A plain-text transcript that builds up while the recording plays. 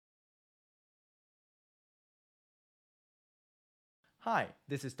Hi,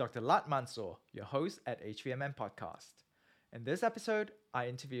 this is Dr. Lat Mansour, your host at HVMN Podcast. In this episode, I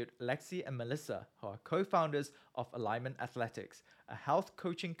interviewed Lexi and Melissa, who are co-founders of Alignment Athletics, a health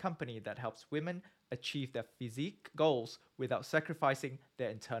coaching company that helps women achieve their physique goals without sacrificing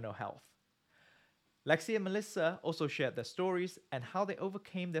their internal health. Lexi and Melissa also shared their stories and how they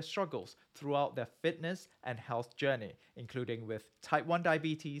overcame their struggles throughout their fitness and health journey, including with type 1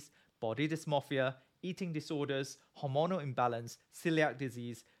 diabetes, body dysmorphia, eating disorders, hormonal imbalance, celiac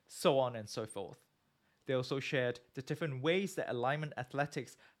disease, so on and so forth. They also shared the different ways that Alignment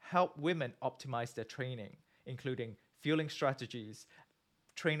Athletics help women optimize their training, including fueling strategies,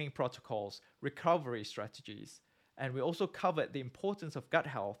 training protocols, recovery strategies. And we also covered the importance of gut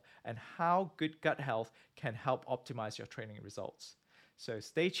health and how good gut health can help optimize your training results. So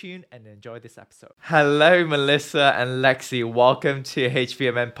stay tuned and enjoy this episode. Hello, Melissa and Lexi. Welcome to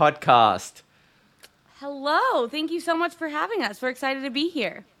HVMN Podcast. Hello. Thank you so much for having us. We're excited to be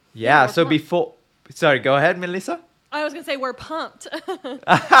here. Yeah, so sorry, go ahead, Melissa. I was going to say we're pumped.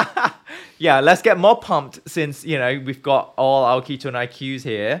 Yeah, let's get more pumped since, we've got all our Ketone IQs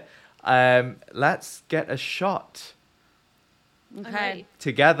here. Let's get a shot Okay.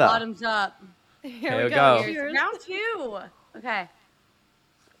 together. Bottoms up. Here we go. Cheers. Round two. Okay.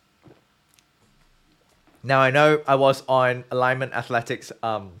 Now, I know I was on Alignment Athletics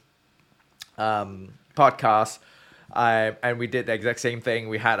podcast, and we did the exact same thing.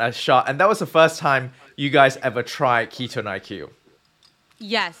 We had a shot, and that was the first time you guys ever tried Ketone IQ.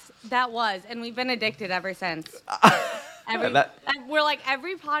 Yes, that was. And we've been addicted ever since. We're like,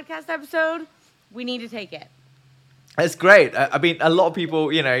 every podcast episode, we need to take it. It's great. I mean, a lot of people,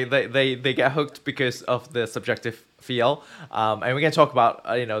 they get hooked because of the subjective feel. And we're going to talk about,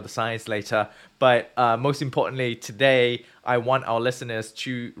 the science later. But most importantly, today, I want our listeners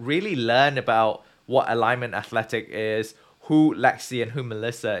to really learn about what Alignment Athletic is, who Lexi and who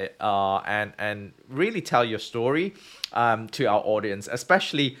Melissa are, and really tell your story to our audience.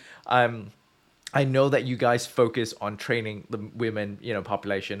 Especially, I know that you guys focus on training the women,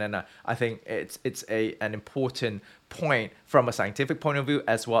 population, and I think it's an important point from a scientific point of view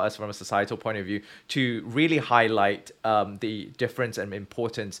as well as from a societal point of view to really highlight the difference and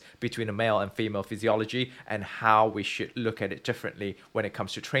importance between a male and female physiology and how we should look at it differently when it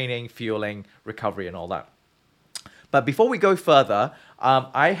comes to training, fueling, recovery, and all that. But before we go further,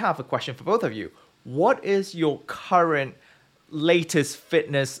 I have a question for both of you. What is your current latest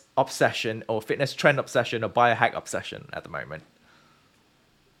fitness obsession or fitness trend obsession or biohack obsession at the moment?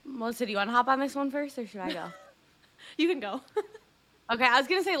 Melissa, do you want to hop on this one first, or should I go? You can go. Okay, I was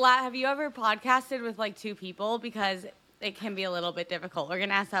going to say, Lat, have you ever podcasted with like two people? Because it can be a little bit difficult. We're going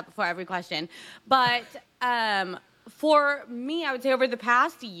to ask that before every question. But for me, I would say over the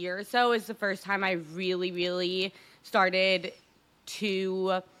past year or so is the first time I really started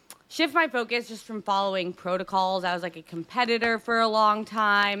to shift my focus just from following protocols. I was like a competitor for a long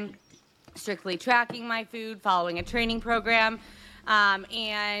time, strictly tracking my food, following a training program.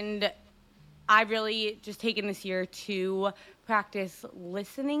 And I've really just taken this year to practice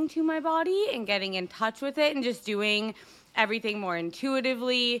listening to my body and getting in touch with it and just doing everything more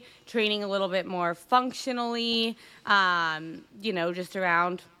intuitively, training a little bit more functionally, just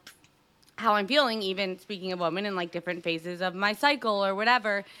around how I'm feeling, even speaking of women in like different phases of my cycle or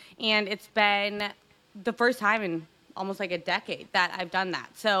whatever. And it's been the first time in almost like a decade that I've done that.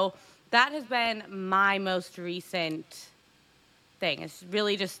 So that has been my most recent thing. It's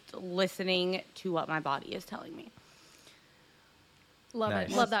really just listening to what my body is telling me. Love Nice.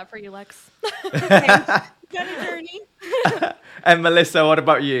 it. Love that for you, Lex. Got a journey. And Melissa, what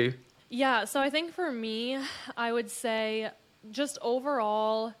about you? Yeah, so I think for me, I would say just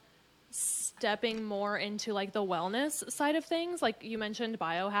overall stepping more into like the wellness side of things. Like you mentioned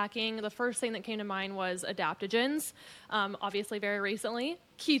biohacking. The first thing that came to mind was adaptogens. Obviously very recently,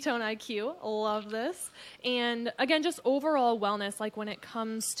 Ketone IQ, love this. And again, just overall wellness, like when it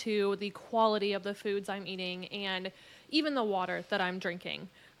comes to the quality of the foods I'm eating and even the water that I'm drinking.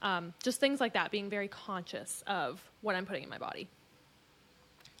 Just things like that, being very conscious of what I'm putting in my body.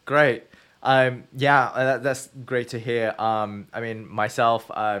 Great. That's great to hear.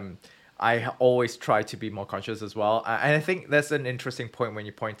 Myself, I always try to be more conscious as well. And I think that's an interesting point when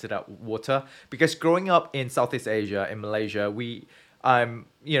you pointed out water, because growing up in Southeast Asia, in Malaysia, we, our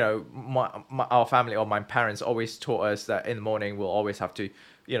family or my parents always taught us that in the morning we'll always have to,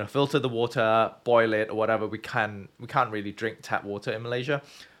 filter the water, boil it or whatever. We can't really drink tap water in Malaysia.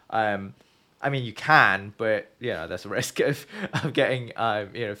 You can, but there's a risk of getting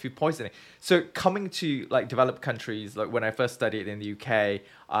food poisoning. So coming to like developed countries, like when I first studied in the UK,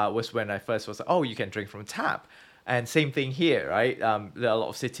 was when I first was like, oh, you can drink from a tap. And same thing here, right? There are a lot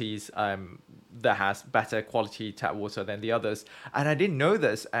of cities that has better quality tap water than the others. And I didn't know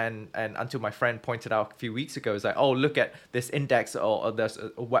this, and until my friend pointed out a few weeks ago, it's like, oh, look at this index, or there's a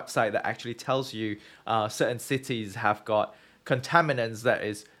website that actually tells you certain cities have got contaminants that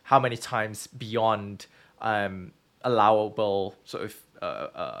is how many times beyond allowable sort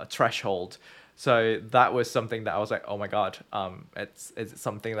of threshold. So that was something that I was like, oh my God, it's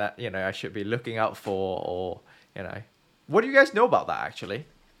something that, I should be looking out for, or, what do you guys know about that actually?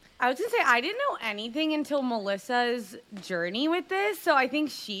 I was gonna say, I didn't know anything until Melissa's journey with this, so I think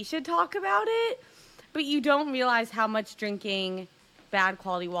she should talk about it. But you don't realize how much drinking bad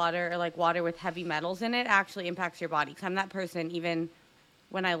quality water, or like water with heavy metals in it, actually impacts your body. Because I'm that person, even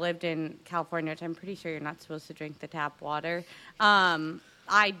when I lived in California, which I'm pretty sure you're not supposed to drink the tap water,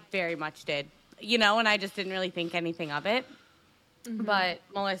 I very much did, and I just didn't really think anything of it. Mm-hmm. But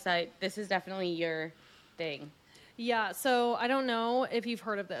Melissa, this is definitely your thing. Yeah, so I don't know if you've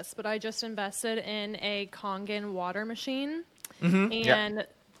heard of this, but I just invested in a Kangen water machine. Mm-hmm. And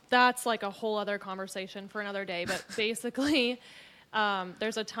that's like a whole other conversation for another day. But basically,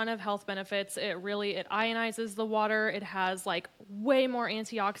 there's a ton of health benefits. It ionizes the water. It has like way more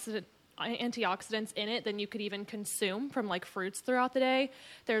antioxidants in it than you could even consume from like fruits throughout the day.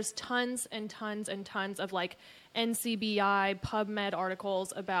 There's tons and tons and tons of like NCBI, PubMed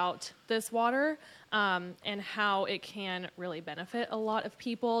articles about this water, and how it can really benefit a lot of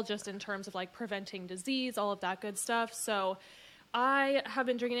people just in terms of like preventing disease, all of that good stuff. So I have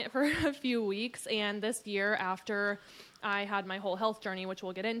been drinking it for a few weeks, and this year, after I had my whole health journey, which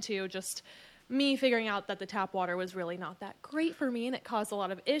we'll get into, just me figuring out that the tap water was really not that great for me and it caused a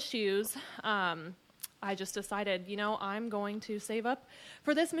lot of issues, I just decided, I'm going to save up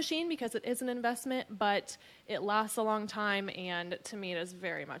for this machine because it is an investment, but it lasts a long time, and to me, it is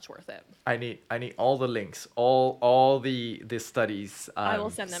very much worth it. I need all the links, all the studies. I will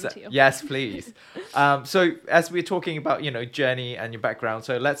send them to you. Yes, please. So as we're talking about, journey and your background,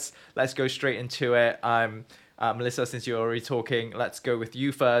 so let's go straight into it. Melissa, since you're already talking, let's go with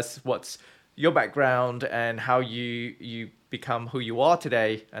you first. What's your background and how you become who you are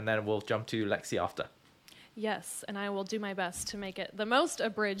today, and then we'll jump to Lexi after. Yes, and I will do my best to make it the most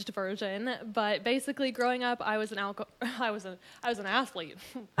abridged version. But basically, growing up, I was an athlete. I was an athlete,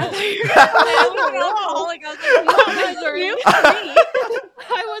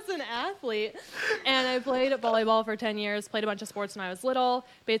 and I played volleyball for 10 years. Played a bunch of sports when I was little.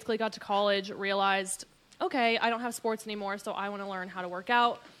 Basically, got to college, realized, okay, I don't have sports anymore, so I want to learn how to work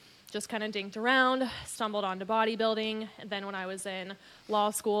out. Just kind of dinked around, stumbled onto bodybuilding. And then when I was in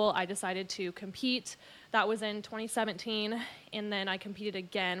law school, I decided to compete. That was in 2017. And then I competed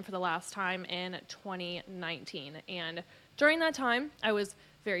again for the last time in 2019. And during that time, I was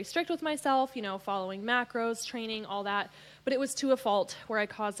very strict with myself, following macros, training, all that. But it was to a fault where I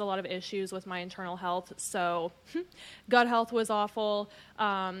caused a lot of issues with my internal health. So gut health was awful.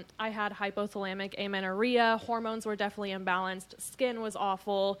 I had hypothalamic amenorrhea. Hormones were definitely imbalanced. Skin was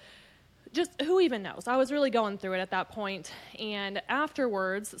awful. Just who even knows? I was really going through it at that point. And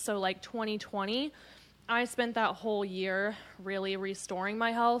afterwards, so like 2020, I spent that whole year really restoring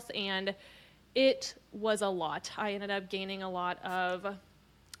my health, and it was a lot. I ended up gaining a lot of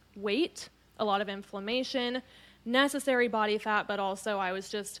weight, a lot of inflammation, necessary body fat, but also I was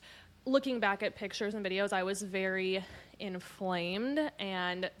just looking back at pictures and videos, I was very inflamed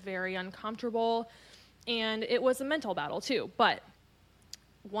and very uncomfortable, and it was a mental battle too. But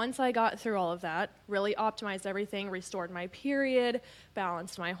once I got through all of that, really optimized everything, restored my period,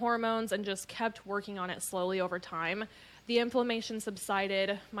 balanced my hormones, and just kept working on it slowly over time, the inflammation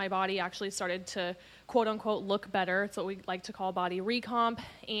subsided. My body actually started to, quote unquote, look better. It's what we like to call body recomp,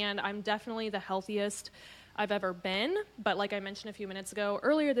 and I'm definitely the healthiest I've ever been. But like I mentioned a few minutes ago,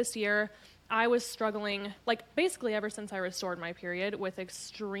 earlier this year, I was struggling, like basically ever since I restored my period, with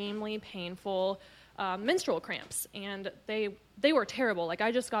extremely painful menstrual cramps, and they were terrible. Like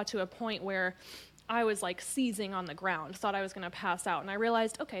I just got to a point where I was like seizing on the ground, thought I was going to pass out, and I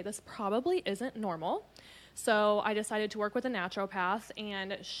realized, okay, this probably isn't normal. So I decided to work with a naturopath,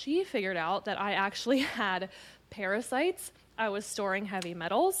 and she figured out that I actually had parasites. I was storing heavy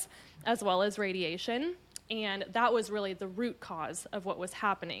metals as well as radiation, and that was really the root cause of what was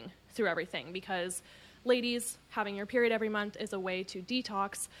happening through everything, because ladies, having your period every month is a way to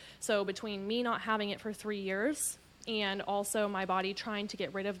detox. So between me not having it for 3 years and also my body trying to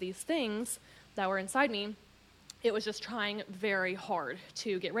get rid of these things that were inside me, it was just trying very hard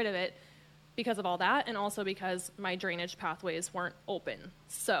to get rid of it because of all that, and also because my drainage pathways weren't open.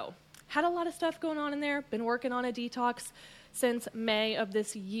 So had a lot of stuff going on in there, been working on a detox since May of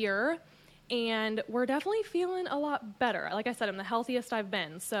this year, And we're definitely feeling a lot better. Like I said, I'm the healthiest I've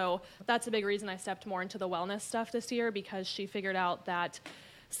been. So that's a big reason I stepped more into the wellness stuff this year, because she figured out that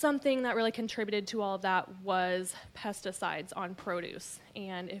something that really contributed to all of that was pesticides on produce.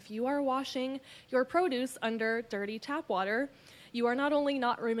 And if you are washing your produce under dirty tap water, you are not only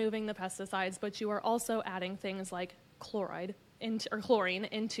not removing the pesticides, but you are also adding things like chlorine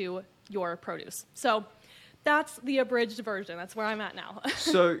into your produce. So that's the abridged version. That's where I'm at now.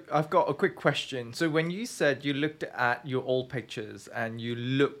 So I've got a quick question. So when you said you looked at your old pictures and you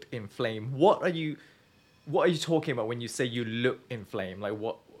looked inflamed, what are you talking about when you say you look inflamed? Like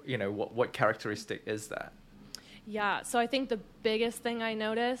what characteristic is that? Yeah, so I think the biggest thing I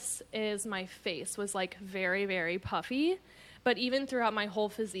noticed is my face was like very, very puffy. But even throughout my whole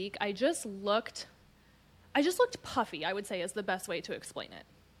physique, I just looked puffy, I would say, is the best way to explain it.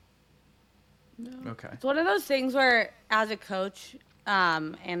 No. Okay. It's one of those things where, as a coach,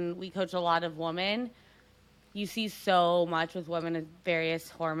 and we coach a lot of women, you see so much with women with various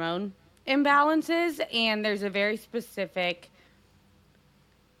hormone imbalances, and there's a very specific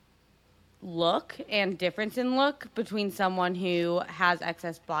look and difference in look between someone who has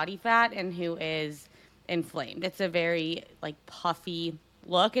excess body fat and who is inflamed. It's a very puffy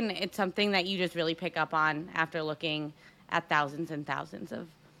look, and it's something that you just really pick up on after looking at thousands and thousands of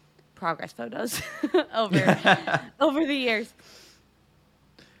progress photos over the years.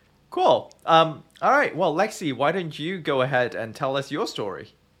 Cool. All right. Well, Lexi, why don't you go ahead and tell us your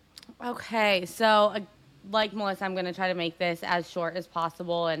story? Okay. So, like Melissa, I'm going to try to make this as short as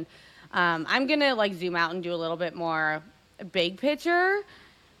possible, and I'm going to zoom out and do a little bit more big picture.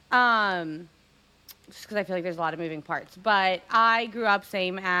 Just because I feel like there's a lot of moving parts. But I grew up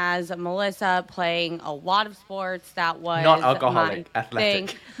same as Melissa, playing a lot of sports. That was not alcoholic, athletic.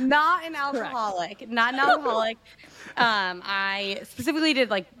 Thing. Not an alcoholic. Correct. Not an alcoholic. I specifically did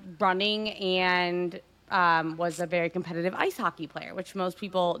running and was a very competitive ice hockey player, which most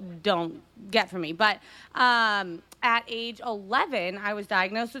people don't get from me. But at age 11, I was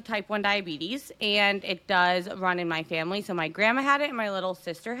diagnosed with type 1 diabetes, and it does run in my family. So my grandma had it and my little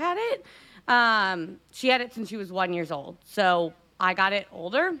sister had it. She had it since she was 1 year old. So I got it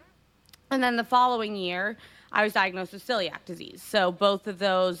older. And then the following year, I was diagnosed with celiac disease. So both of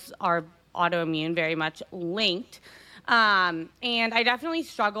those are autoimmune, very much linked. And I definitely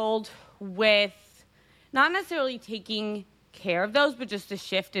struggled with not necessarily taking care of those, but just a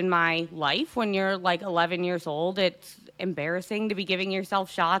shift in my life. When you're 11 years old, it's embarrassing to be giving yourself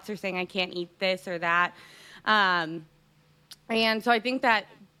shots or saying I can't eat this or that. And so I think that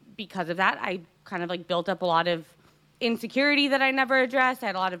because of that, I kind of built up a lot of insecurity that I never addressed. I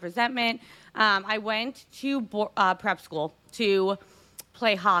had a lot of resentment. I went to prep school to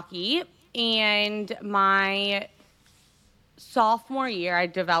play hockey, and my sophomore year, I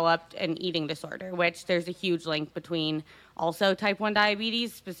developed an eating disorder, which there's a huge link between also type 1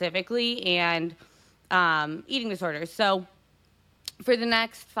 diabetes specifically and eating disorders. So for the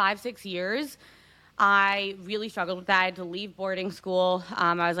next 5-6 years, I really struggled with that. I had to leave boarding school.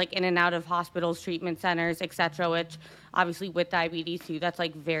 I was in and out of hospitals, treatment centers, etc., which obviously with diabetes too, that's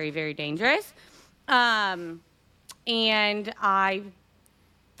very, very dangerous. And I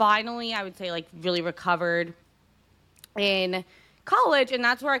finally, I would say really recovered in college, and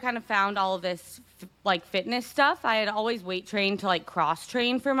that's where I kind of found all of this fitness stuff. I had always weight trained to cross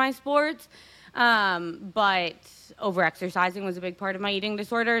train for my sports. But over-exercising was a big part of my eating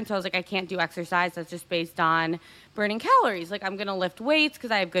disorder, and so I was I can't do exercise that's just based on burning calories. I'm going to lift weights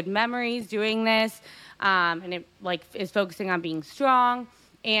because I have good memories doing this, and it, is focusing on being strong,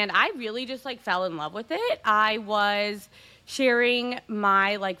 and I really just, fell in love with it. I was sharing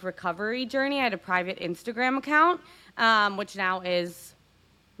my, recovery journey. I had a private Instagram account, which now is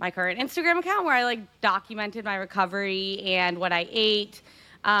my current Instagram account, where I, documented my recovery and what I ate.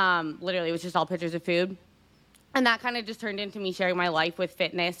 Literally, it was just all pictures of food. And that kind of just turned into me sharing my life with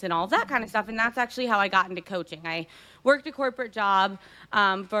fitness and all of that kind of stuff. And that's actually how I got into coaching. I worked a corporate job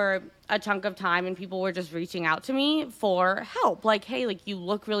for a chunk of time, and people were just reaching out to me for help. Hey, you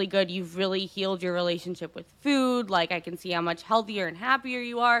look really good. You've really healed your relationship with food. I can see how much healthier and happier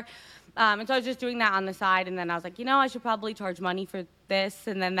you are. And so I was just doing that on the side. And then I was I should probably charge money for this.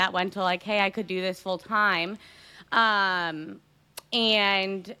 And then that went to hey, I could do this full time.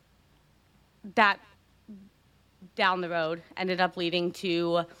 And that down the road ended up leading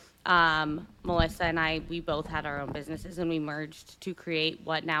to Melissa and I. We both had our own businesses, and we merged to create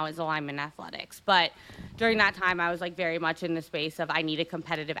what now is Alignment Athletics. But during that time, I was very much in the space of I need a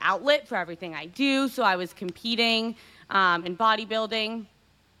competitive outlet for everything I do. So I was competing in bodybuilding,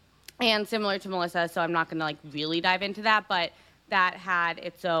 and similar to Melissa. So I'm not going to really dive into that, but that had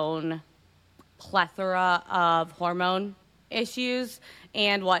its own plethora of hormone issues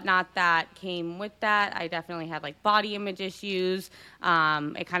and whatnot that came with that. I definitely had like body image issues.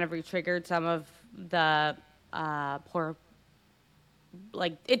 It kind of re-triggered some of the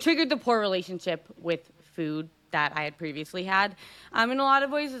it triggered the poor relationship with food that I had previously had in a lot of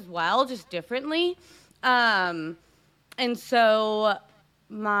ways as well, just differently. And so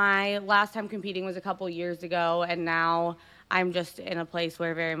my last time competing was a couple years ago, and now I'm just in a place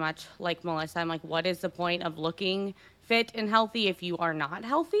where very much like Melissa, I'm like, what is the point of looking fit and healthy if you are not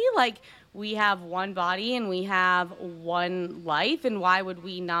healthy? Like, we have one body and we have one life, and why would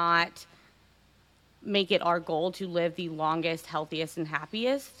we not make it our goal to live the longest, healthiest, and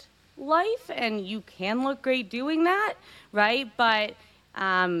happiest life? And you can look great doing that, right? But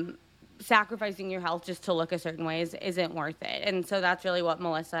sacrificing your health just to look a certain way isn't worth it. And so that's really what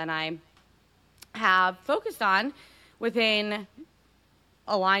Melissa and I have focused on within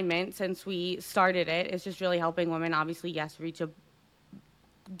Alignment since we started it. Is just really helping women, obviously, yes, reach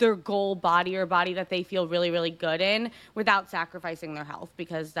their goal body or body that they feel really, really good in without sacrificing their health,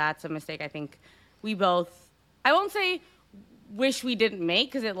 because that's a mistake I think we both, I won't say wish we didn't make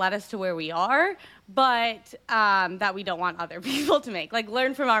because it led us to where we are, but that we don't want other people to make. Like,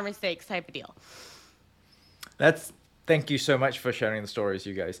 learn from our mistakes type of deal. Thank you so much for sharing the stories,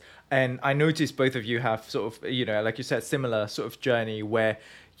 you guys. And I noticed both of you have sort of, like you said, similar sort of journey where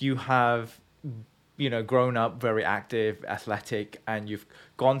you have, grown up very active, athletic, and you've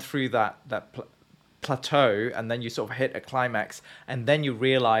gone through that plateau, and then you sort of hit a climax, and then you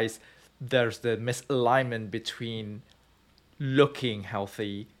realize there's the misalignment between looking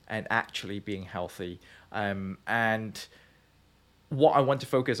healthy and actually being healthy. And what I want to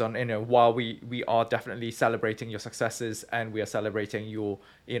focus on, while we are definitely celebrating your successes and we are celebrating your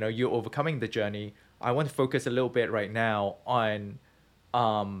overcoming the journey, I want to focus a little bit right now on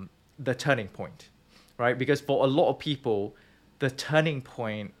the turning point, right? Because for a lot of people, the turning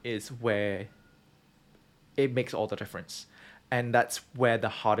point is where it makes all the difference. And that's where the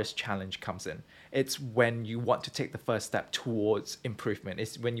hardest challenge comes in. It's when you want to take the first step towards improvement.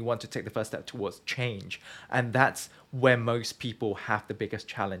 It's when you want to take the first step towards change. And that's where most people have the biggest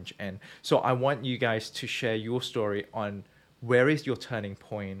challenge in. So I want you guys to share your story on where is your turning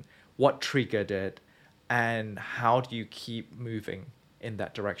point, what triggered it, and how do you keep moving in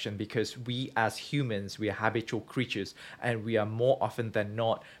that direction? Because we as humans, we are habitual creatures, and we are more often than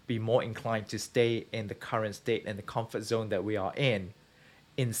not be more inclined to stay in the current state and the comfort zone that we are in,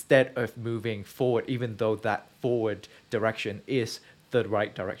 instead of moving forward, even though that forward direction is the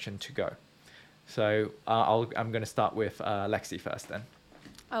right direction to go. So I'm going to start with Lexi first then.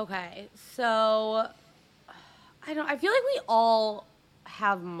 Okay, so I feel like we all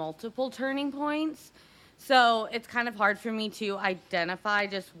have multiple turning points. So it's kind of hard for me to identify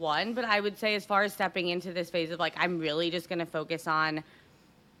just one, but I would say as far as stepping into this phase of like, I'm really just going to focus on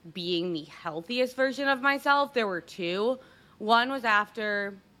being the healthiest version of myself, there were two. One was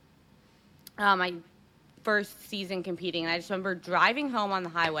after my first season competing, and I just remember driving home on the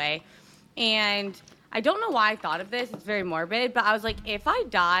highway, and I don't know why I thought of this, it's very morbid, but I was like, if I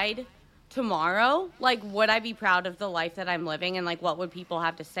died tomorrow, like, would I be proud of the life that I'm living, and like, what would people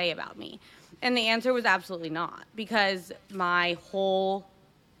have to say about me? And the answer was absolutely not, because my whole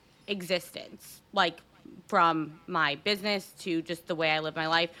existence, like from my business to just the way I live my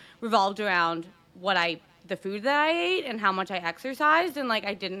life, revolved around the food that I ate and how much I exercised. And like,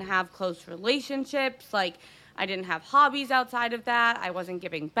 I didn't have close relationships. Like, I didn't have hobbies outside of that. I wasn't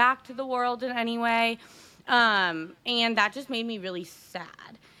giving back to the world in any way. And that just made me really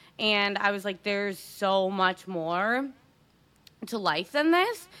sad. And I was like, there's so much more to life than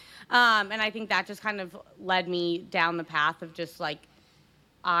this. And I think that just kind of led me down the path of just like,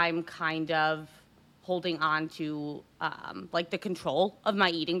 I'm kind of holding on to like the control of my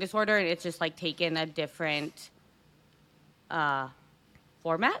eating disorder, and it's just like taken a different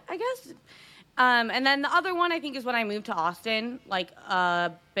format, I guess. And then the other one I think is when I moved to Austin, like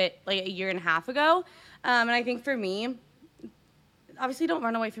a year and a half ago. And I think for me, obviously don't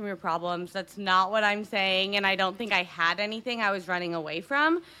run away from your problems. That's not what I'm saying. And I don't think I had anything I was running away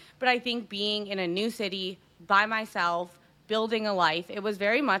from. But I think being in a new city by myself, building a life, it was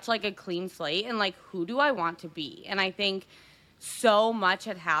very much like a clean slate and like, who do I want to be? And I think so much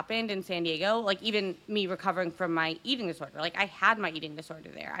had happened in San Diego, like even me recovering from my eating disorder. Like, I had my eating disorder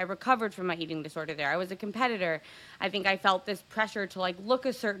there. I recovered from my eating disorder there. I was a competitor. I think I felt this pressure to like look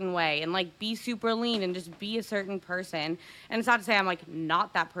a certain way and like be super lean and just be a certain person. And it's not to say I'm like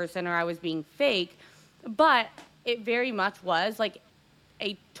not that person or I was being fake, but it very much was like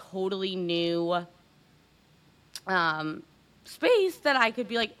a totally new space that I could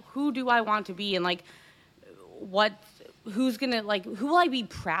be like, who do I want to be? And like, who's gonna, like, who will I be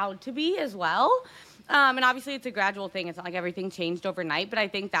proud to be as well? And obviously it's a gradual thing. It's not like everything changed overnight, but I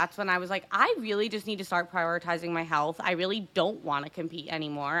think that's when I was like, I really just need to start prioritizing my health. I really don't want to compete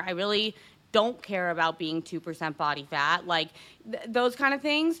anymore. I really don't care about being 2% body fat, like those kind of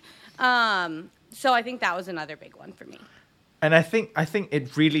things. So I think that was another big one for me. And I think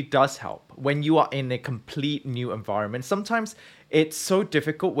it really does help when you are in a complete new environment. Sometimes it's so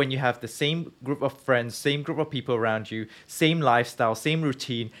difficult when you have the same group of friends, same group of people around you, same lifestyle, same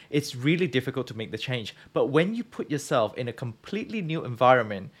routine. It's really difficult to make the change. But when you put yourself in a completely new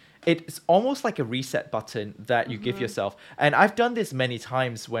environment, it's almost like a reset button that you give yourself. And I've done this many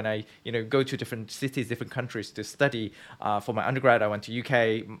times when I, go to different cities, different countries to study. For my undergrad, I went to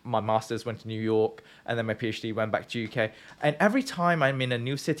UK, my master's went to New York, and then my PhD went back to UK. And every time I'm in a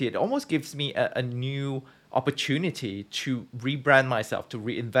new city, it almost gives me a new opportunity to rebrand myself, to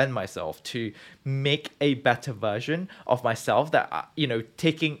reinvent myself, to make a better version of myself that,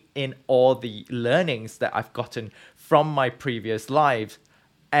 taking in all the learnings that I've gotten from my previous lives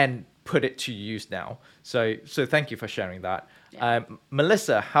and put it to use now. So thank you for sharing that. Yeah.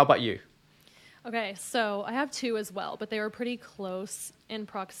 Melissa, how about you? Okay, so I have two as well, but they were pretty close in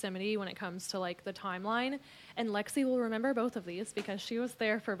proximity when it comes to like the timeline. And Lexi will remember both of these because she was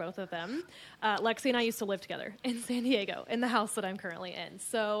there for both of them. Lexi and I used to live together in San Diego in the house that I'm currently in.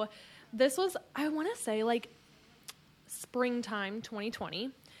 So this was, I want to say, like springtime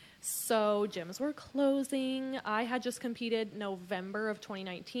 2020. So gyms were closing. I had just competed November of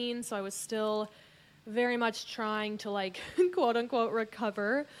 2019, so I was still very much trying to like quote unquote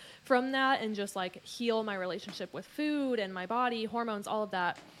recover from that and just like heal my relationship with food and my body, hormones, all of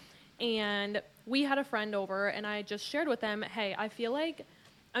that. And we had a friend over and I just shared with them, hey, I feel like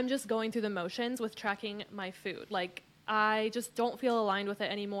I'm just going through the motions with tracking my food. Like I just don't feel aligned with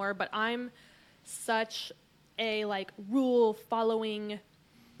it anymore, but I'm such a like rule following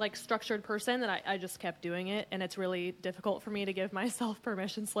like structured person that I just kept doing it, and it's really difficult for me to give myself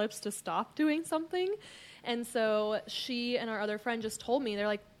permission slips to stop doing something. And so she and our other friend just told me, they're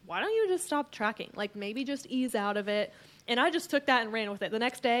like, why don't you just stop tracking? Like maybe just ease out of it. And I just took that and ran with it. The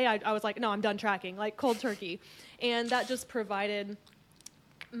next day I was like, no, I'm done tracking, like cold turkey. And that just provided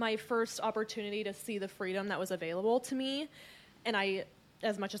my first opportunity to see the freedom that was available to me. And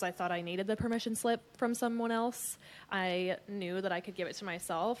as much as I thought I needed the permission slip from someone else, I knew that I could give it to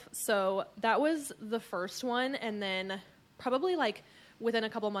myself. So that was the first one. And then probably like within a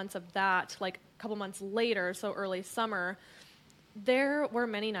couple months of that, like a couple months later, so early summer, there were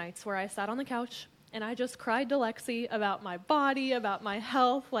many nights where I sat on the couch and I just cried to Lexi about my body, about my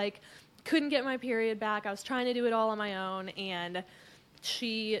health, like couldn't get my period back. I was trying to do it all on my own. And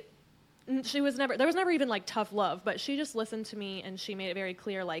there was never even like tough love, but she just listened to me and she made it very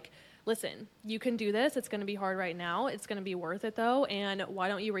clear, like, listen, you can do this. It's going to be hard right now. It's going to be worth it though. And why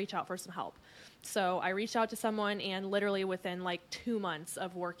don't you reach out for some help? So I reached out to someone and literally within like 2 months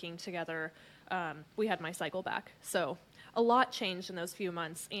of working together, we had my cycle back. So a lot changed in those few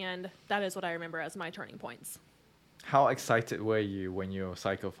months. And that is what I remember as my turning points. How excited were you when your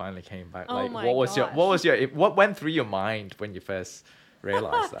cycle finally came back? Oh like my what went through your mind when you first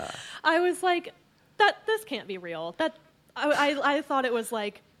realized that? I was like, this can't be real. I thought it was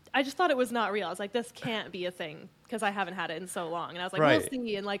like, I just thought it was not real. I was like, this can't be a thing because I haven't had it in so long. And I was like, right. We'll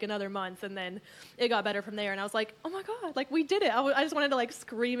see in like another month. And then it got better from there. And I was like, oh my God, like we did it. I just wanted to like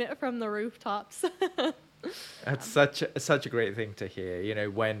scream it from the rooftops. That's such a great thing to hear.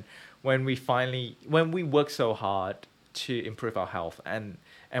 When we work so hard to improve our health and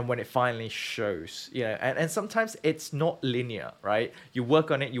when it finally shows, and sometimes it's not linear, right? You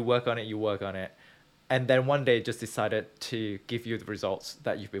work on it. And then one day it just decided to give you the results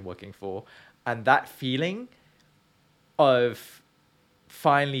that you've been working for. And that feeling of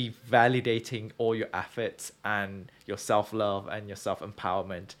finally validating all your efforts and your self-love and your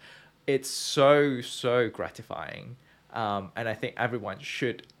self-empowerment, it's so, so gratifying. And I think everyone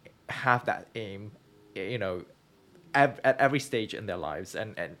should have that aim, at every stage in their lives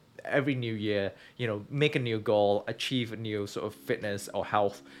and every new year, make a new goal, achieve a new sort of fitness or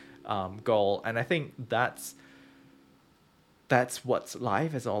health goal. And I think that's what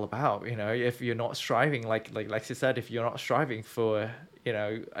life is all about. If you're not striving, like Lexi said, if you're not striving for,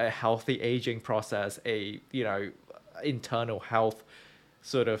 a healthy aging process, internal health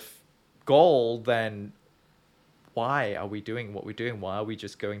sort of goal, then why are we doing what we're doing? Why are we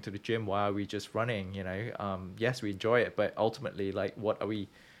just going to the gym? Why are we just running? Yes, we enjoy it, but ultimately, like, what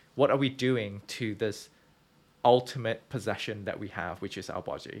are we doing to this ultimate possession that we have, which is our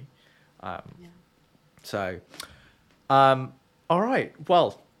body? So All right.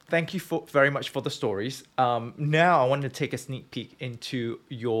 Well, thank you very much for the stories. Now I want to take a sneak peek into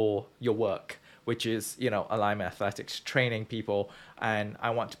your work, which is, Alignment Athletics, training people. And I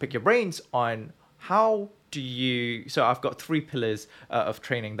want to pick your brains on how so I've got 3 pillars of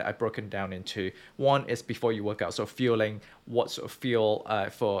training that I've broken down into. One is before you work out, so fueling, what sort of fuel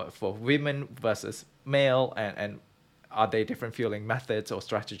for women versus male, and are they different fueling methods or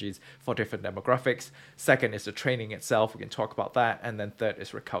strategies for different demographics? Second is the training itself. We can talk about that. And then third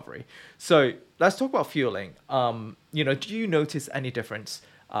is recovery. So let's talk about fueling. Do you notice any difference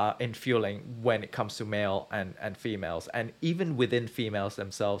in fueling when it comes to male and females? And even within females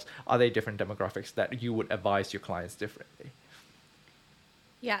themselves, are there different demographics that you would advise your clients differently?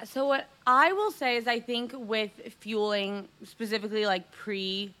 Yeah, so what I will say is I think with fueling, specifically like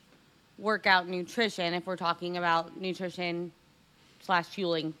pre-workout nutrition, if we're talking about nutrition /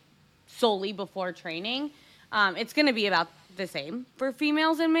 fueling solely before training, it's going to be about the same for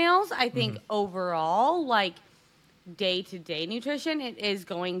females and males. I think overall, like day-to-day nutrition, it is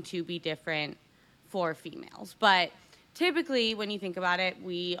going to be different for females. But typically, when you think about it,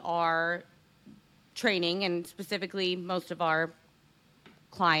 we are training, and specifically most of our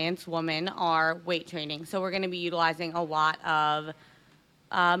clients, women, are weight training. So we're going to be utilizing a lot of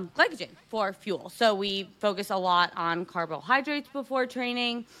glycogen for fuel. So we focus a lot on carbohydrates before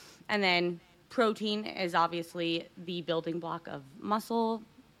training, and then protein is obviously the building block of muscle.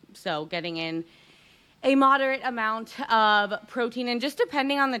 So getting in a moderate amount of protein, and just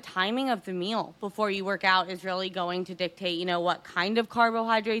depending on the timing of the meal before you work out is really going to dictate, what kind of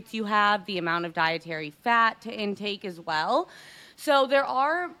carbohydrates you have, the amount of dietary fat to intake as well. So there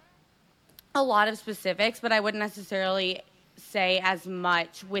are a lot of specifics, but I wouldn't necessarily say as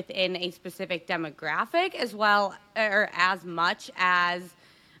much within a specific demographic as well, or as much as,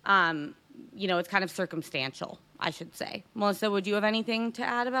 it's kind of circumstantial, I should say. Melissa, would you have anything to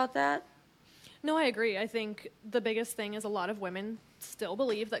add about that? No, I agree. I think the biggest thing is a lot of women still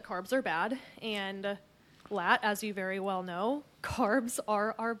believe that carbs are bad. And as you very well know, carbs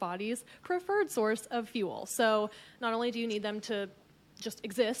are our body's preferred source of fuel. So not only do you need them to just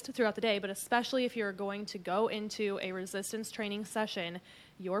exist throughout the day, but especially if you're going to go into a resistance training session,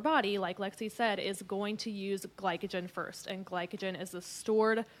 your body, like Lexi said, is going to use glycogen first. And glycogen is the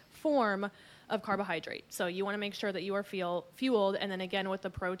stored form of carbohydrate. So you want to make sure that you are fueled. And then again, with the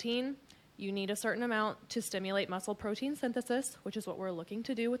protein, you need a certain amount to stimulate muscle protein synthesis, which is what we're looking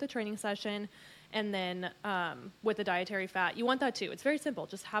to do with the training session. And then with the dietary fat, you want that too. It's very simple.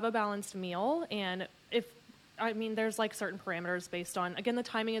 Just have a balanced meal. And there's like certain parameters based on, again, the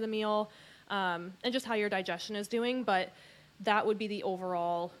timing of the meal and just how your digestion is doing. But that would be the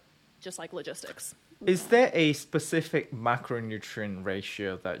overall, just like logistics. Is there a specific macronutrient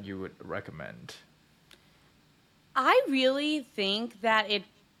ratio that you would recommend? I really think that it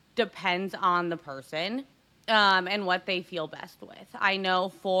depends on the person and what they feel best with. I know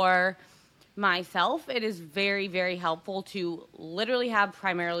for myself, it is very, very helpful to literally have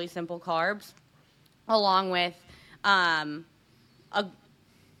primarily simple carbs along with a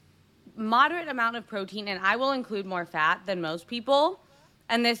moderate amount of protein, and I will include more fat than most people.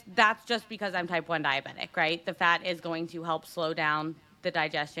 And that's just because I'm type 1 diabetic, right? The fat is going to help slow down the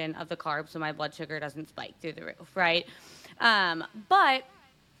digestion of the carbs so my blood sugar doesn't spike through the roof, right? But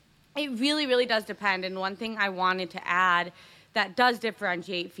it really, really does depend. And one thing I wanted to add that does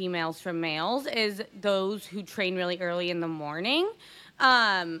differentiate females from males is those who train really early in the morning.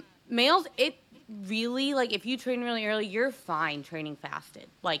 Males, it really, if you train really early, you're fine training fasted.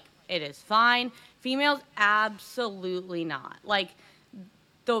 It is fine. Females, absolutely not.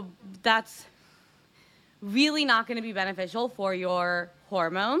 That's really not going to be beneficial for your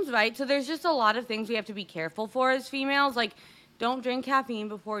hormones, right? So there's just a lot of things we have to be careful for as females. Don't drink caffeine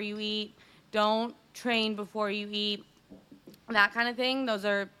before you eat. Don't train before you eat. That kind of thing. Those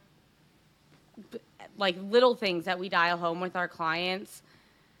are little things that we dial home with our clients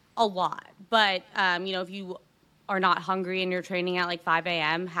a lot. But, if you are not hungry and you're training at 5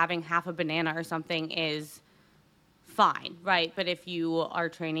 a.m., having half a banana or something is fine, right? But if you are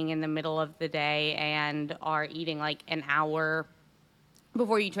training in the middle of the day and are eating an hour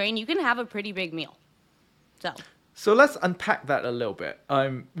before you train, you can have a pretty big meal. So let's unpack that a little bit.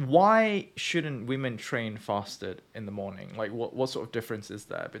 Why shouldn't women train fasted in the morning? What sort of difference is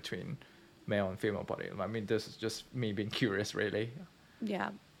there between male and female body? This is just me being curious, really. Yeah.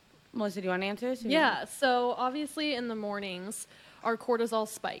 Melissa, do you want to answer this? Yeah. So obviously in the mornings, our cortisol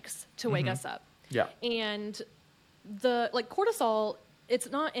spikes to wake us up. Yeah. And the cortisol, it's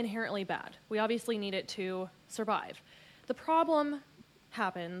not inherently bad. We obviously need it to survive. The problem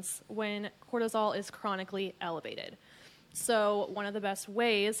happens when cortisol is chronically elevated. So one of the best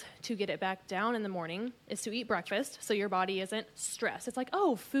ways to get it back down in the morning is to eat breakfast so your body isn't stressed. It's like,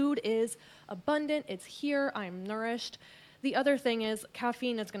 oh, food is abundant, it's here, I'm nourished. The other thing is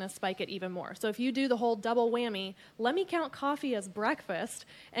caffeine is going to spike it even more. So if you do the whole double whammy, let me count coffee as breakfast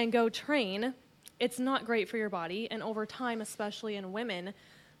and go train, it's not great for your body. And over time, especially in women,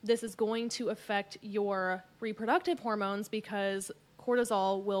 this is going to affect your reproductive hormones because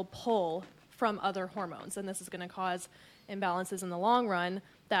cortisol will pull from other hormones. And this is going to cause imbalances in the long run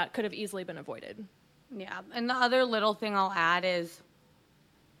that could have easily been avoided. Yeah. And the other little thing I'll add is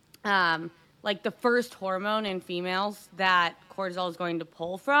like the first hormone in females that cortisol is going to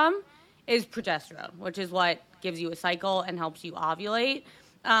pull from is progesterone, which is what gives you a cycle and helps you ovulate.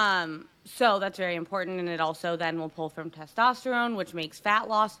 So that's very important, and it also then will pull from testosterone, which makes fat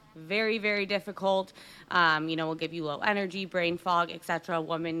loss very, very difficult. Will give you low energy, brain fog, etc.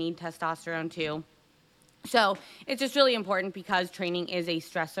 Women need testosterone too. So it's just really important because training is a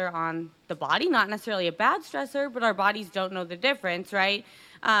stressor on the body, not necessarily a bad stressor, but our bodies don't know the difference, right?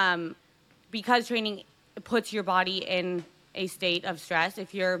 Because training puts your body in a state of stress.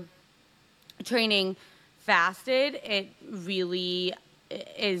 If you're training fasted, it really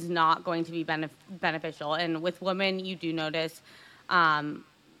is not going to be beneficial. And with women, you do notice a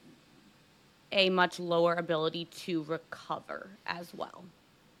much lower ability to recover as well.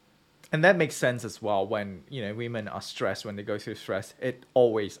 And that makes sense as well. When women are stressed, when they go through stress, it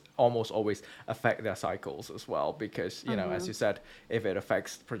almost always affect their cycles as well. Because as you said, if it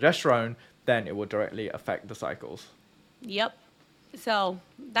affects progesterone, then it will directly affect the cycles. Yep. So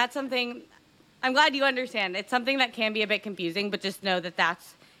that's something I'm glad you understand. It's something that can be a bit confusing, but just know that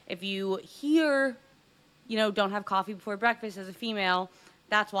that's, if you hear, don't have coffee before breakfast as a female,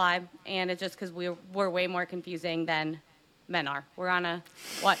 that's why. And it's just because we're way more confusing than men are. We're on a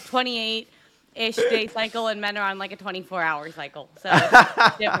 28-ish day cycle, and men are on like a 24-hour cycle. So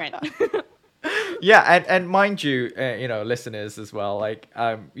it's different. Yeah, and mind you, listeners as well,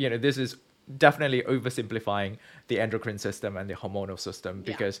 this is definitely oversimplifying the endocrine system and the hormonal system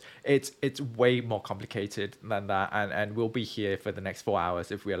because it's way more complicated than that, and we'll be here for the next 4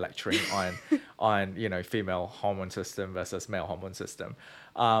 hours if we are lecturing on female hormone system versus male hormone system.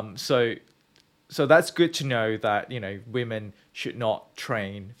 So that's good to know that women should not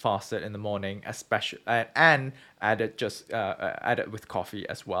train fasted in the morning, especially and add it with coffee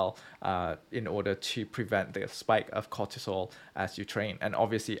as well, in order to prevent the spike of cortisol as you train. And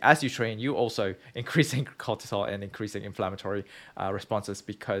obviously, as you train, you also increasing cortisol and increasing inflammatory responses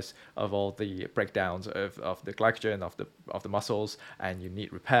because of all the breakdowns of the glycogen of the muscles, and you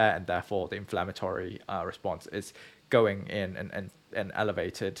need repair, and therefore the inflammatory response is going in and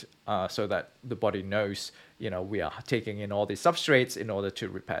elevated, so that the body knows we are taking in all these substrates in order to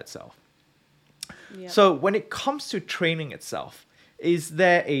repair itself. Yep. So when it comes to training itself, is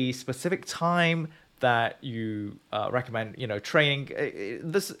there a specific time that you recommend training?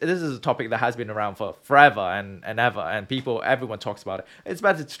 This is a topic that has been around for forever and ever, and everyone talks about it. It's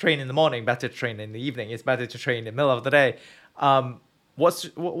better to train in the morning, better to train in the evening, it's better to train in the middle of the day. What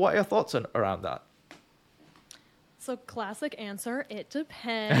are your thoughts around that? So classic answer, it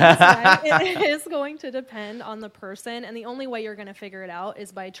depends, right? It is going to depend on the person, and the only way you're going to figure it out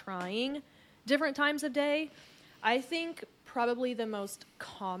is by trying different times of day. I think probably the most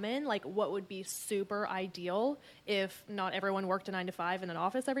common, like what would be super ideal if not everyone worked a 9 to 5 in an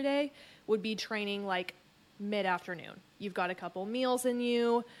office every day, would be training like mid-afternoon. You've got a couple meals in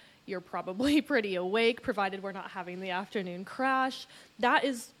you. You're probably pretty awake, provided we're not having the afternoon crash. That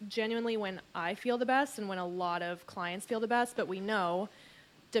is genuinely when I feel the best and when a lot of clients feel the best, but we know,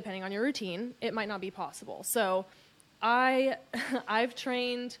 depending on your routine, it might not be possible. So I've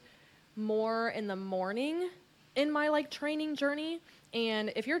trained more in the morning in my training journey,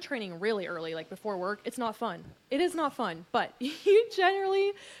 and if you're training really early, like before work, it's not fun. It is not fun, but you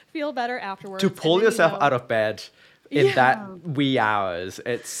generally feel better afterwards. To pull yourself out of bed in that wee hours,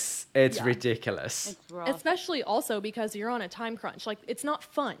 it's ridiculous. It's rough. Especially also because you're on a time crunch. It's not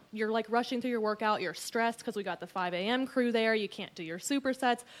fun. You're rushing through your workout. You're stressed because we got the 5 a.m. crew there. You can't do your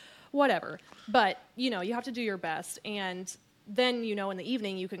supersets, whatever. But, you have to do your best. And then, in the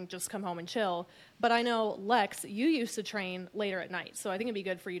evening, you can just come home and chill. But I know, Lex, you used to train later at night. So I think it'd be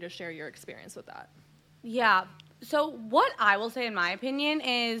good for you to share your experience with that. Yeah. So what I will say, in my opinion,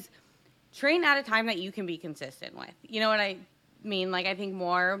 is train at a time that you can be consistent with. You know what I mean? I think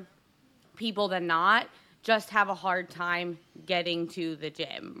more people than not just have a hard time getting to the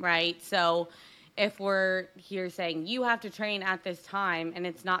gym, right? So if we're here saying you have to train at this time and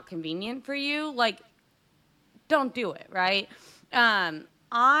it's not convenient for you, don't do it, right?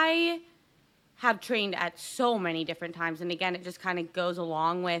 I have trained at so many different times. And again, it just kind of goes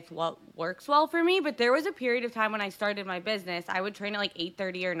along with what works well for me. But there was a period of time when I started my business, I would train at like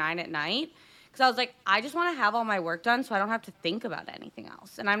 8:30 or 9 at night. Because I was like, I just want to have all my work done so I don't have to think about anything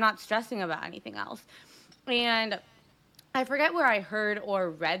else. And I'm not stressing about anything else. And I forget where I heard or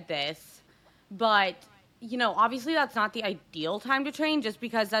read this, but, you know, obviously that's not the ideal time to train just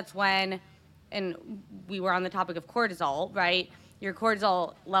because that's when, and we were on the topic of cortisol, right? Your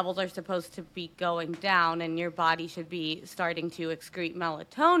cortisol levels are supposed to be going down and your body should be starting to excrete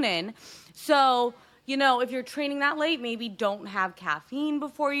melatonin. So, you know, if you're training that late, maybe don't have caffeine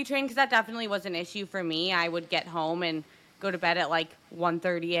before you train, because that definitely was an issue for me. I would get home and go to bed at like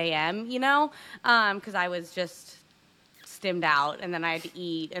 1:30 a.m., you know, because I was just stimmed out and then I had to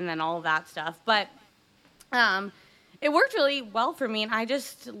eat and then all of that stuff. But it worked really well for me, and I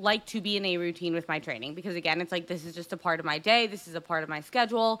just like to be in a routine with my training because, again, it's like this is just a part of my day. This is a part of my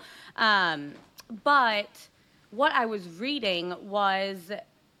schedule. But what I was reading was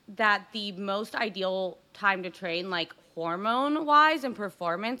that the most ideal time to train, like hormone-wise and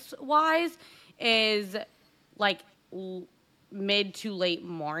performance-wise, is like mid to late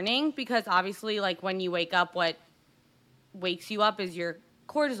morning, because obviously, like when you wake up, what wakes you up is your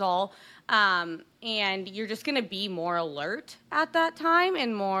cortisol, and you're just going to be more alert at that time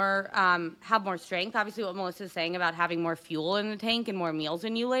and more have more strength. Obviously, what Melissa's saying about having more fuel in the tank and more meals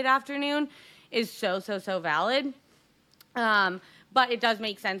in you late afternoon is so valid. But it does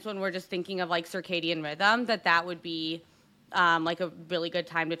make sense when we're just thinking of like circadian rhythm that would be like a really good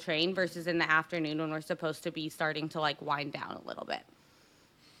time to train versus in the afternoon when we're supposed to be starting to like wind down a little bit.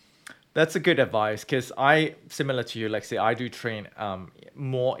 That's a good advice, because similar to you, Lexi, I do train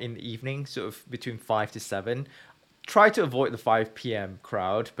more in the evening, sort of between 5 to 7. Try to avoid the 5 p.m.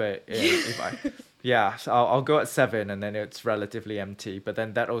 crowd, but so I'll go at 7 and then it's relatively empty. But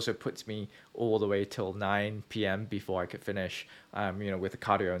then that also puts me all the way till 9 p.m. before I could finish, with the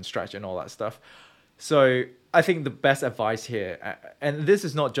cardio and stretch and all that stuff. So I think the best advice here, and this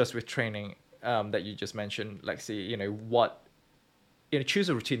is not just with training that you just mentioned, Lexi, choose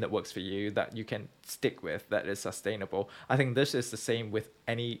a routine that works for you, that you can stick with, that is sustainable. I think this is the same with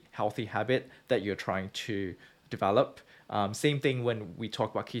any healthy habit that you're trying to develop. Same thing when we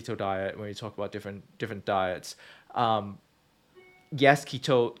talk about keto diet, when we talk about different diets. Yes,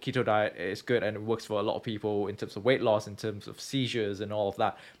 keto diet is good and it works for a lot of people in terms of weight loss, in terms of seizures and all of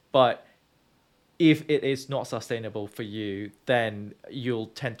that. But if it is not sustainable for you, then you'll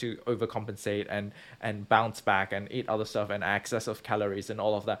tend to overcompensate and bounce back and eat other stuff and excess of calories and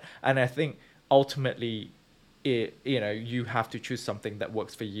all of that. And I think ultimately, you have to choose something that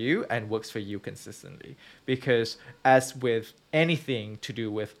works for you and works for you consistently. Because as with anything to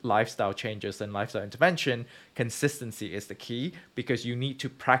do with lifestyle changes and lifestyle intervention, consistency is the key, because you need to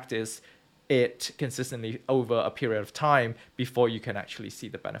practice it consistently over a period of time before you can actually see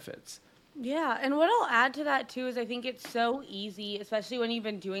the benefits. Yeah, and what I'll add to that too is I think it's so easy, especially when you've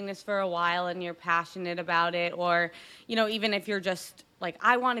been doing this for a while and you're passionate about it, or, even if you're just like,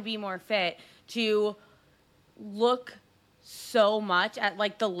 I want to be more fit, to look so much at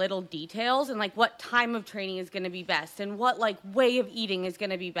like the little details and like what time of training is going to be best and what like way of eating is going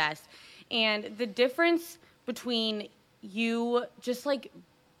to be best. And the difference between you just like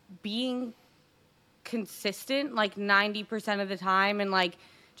being consistent like 90% of the time and like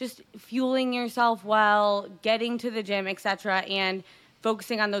just fueling yourself well, getting to the gym, etc., and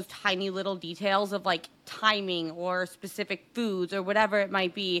focusing on those tiny little details of like timing or specific foods or whatever it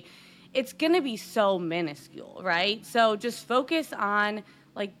might be, it's going to be so minuscule, right? So just focus on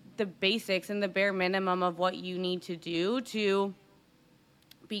like the basics and the bare minimum of what you need to do to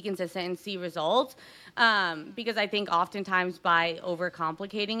be consistent and see results. Because I think oftentimes by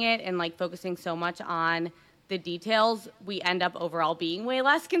overcomplicating it and like focusing so much on the details, we end up overall being way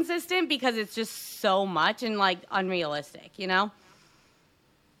less consistent because it's just so much and like unrealistic, Yeah,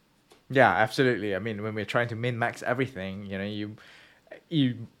 absolutely. I mean, when we're trying to min-max everything,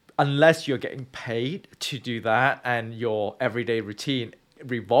 you unless you're getting paid to do that and your everyday routine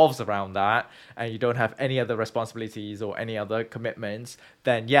revolves around that and you don't have any other responsibilities or any other commitments,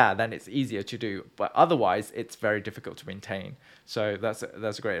 then it's easier to do. But otherwise, it's very difficult to maintain. So that's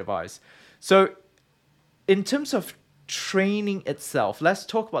a great advice. So in terms of training itself, let's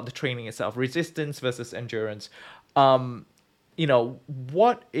talk about the training itself, resistance versus endurance. What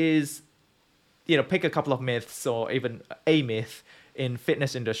is, pick a couple of myths or even a myth in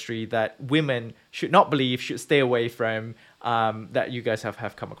fitness industry that women should not believe, should stay away from, that you guys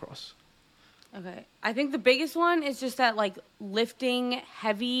have come across? Okay. I think the biggest one is just that like lifting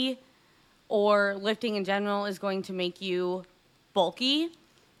heavy or lifting in general is going to make you bulky.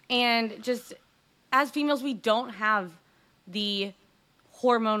 And just as females, we don't have the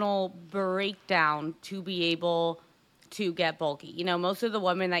hormonal breakdown to be able to get bulky. You know, most of the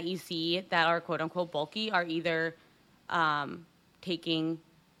women that you see that are quote unquote bulky are either taking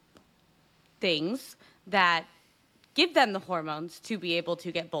things that give them the hormones to be able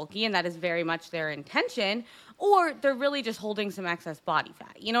to get bulky, and that is very much their intention, or they're really just holding some excess body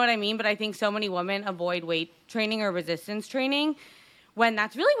fat. You know what I mean? But I think so many women avoid weight training or resistance training when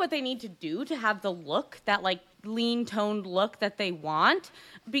that's really what they need to do to have the look, that like lean toned look that they want,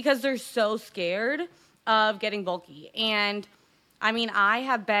 because they're so scared of getting bulky. And I mean, I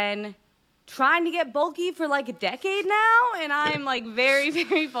have been trying to get bulky for like a decade now, and I'm like very,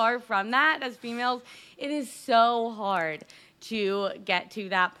 very far from that. As females, it is so hard to get to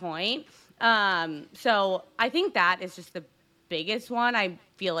that point. So I think that is just the biggest one. I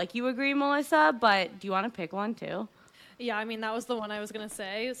feel like you agree, Melissa, but do you want to pick one too? Yeah, I mean, that was the one I was going to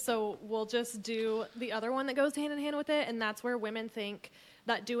say. So we'll just do the other one that goes hand in hand with it, and that's where women think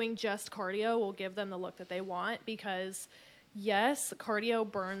that doing just cardio will give them the look that they want, because yes, cardio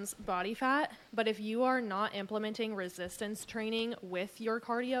burns body fat, but if you are not implementing resistance training with your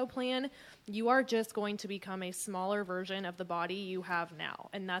cardio plan, you are just going to become a smaller version of the body you have now.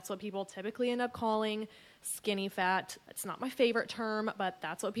 And that's what people typically end up calling skinny fat. It's not my favorite term, but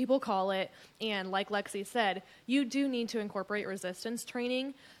that's what people call it. And like Lexi said, you do need to incorporate resistance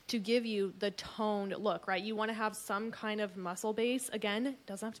training to give you the toned look, right? You want to have some kind of muscle base. Again,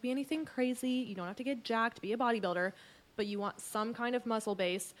 doesn't have to be anything crazy. You don't have to get jacked to be a bodybuilder, but you want some kind of muscle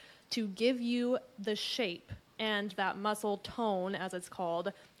base to give you the shape and that muscle tone, as it's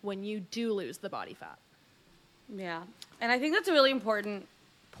called, when you do lose the body fat. Yeah. And I think that's a really important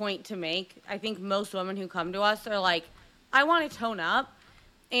point to make. I think most women who come to us are like, I want to tone up.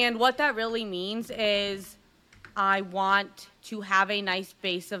 And what that really means is I want to have a nice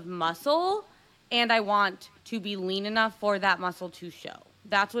base of muscle, and I want to be lean enough for that muscle to show.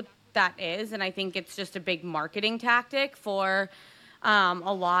 That's what that is. And I think it's just a big marketing tactic for a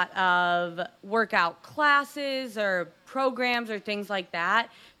lot of workout classes or programs or things like that,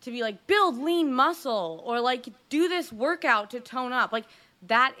 to be like, build lean muscle, or like do this workout to tone up. Like,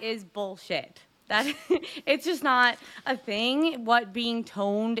 that is bullshit. That it's just not a thing. What being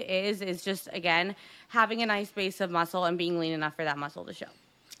toned is just, again, having a nice base of muscle and being lean enough for that muscle to show.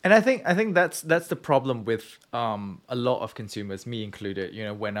 And I think that's the problem with a lot of consumers, me included. You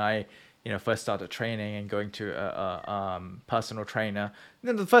know, when I first started training and going to a personal trainer,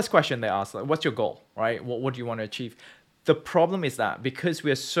 then the first question they ask, like, what's your goal, right? What do you want to achieve? The problem is that because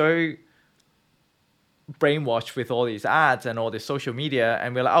we're so brainwashed with all these ads and all this social media,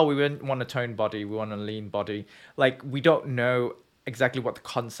 and we're like, oh, we want a toned body, we want a lean body. Like, we don't know exactly what the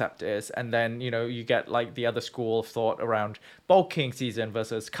concept is. And then, you get like the other school of thought around bulking season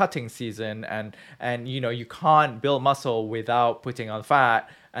versus cutting season. And you can't build muscle without putting on fat.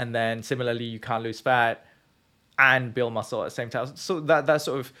 And then similarly, you can't lose fat and build muscle at the same time. So that's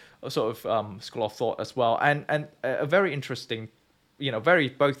sort of school of thought as well. And a very interesting,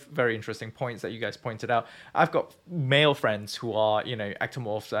 both very interesting points that you guys pointed out. I've got male friends who are,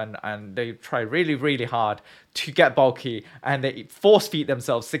 ectomorphs, and they try really, really hard to get bulky, and they force feed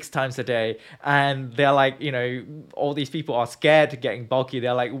themselves 6 times a day. And they're like, all these people are scared of getting bulky.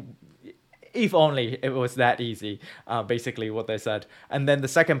 They're like, if only it was that easy, basically what they said. And then the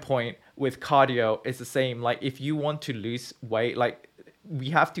second point with cardio is the same. Like, if you want to lose weight, like, we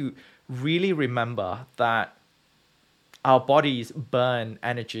have to really remember that our bodies burn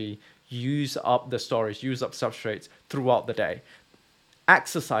energy, use up the storage, use up substrates throughout the day.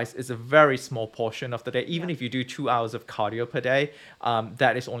 Exercise is a very small portion of the day. Even if you do 2 hours of cardio per day,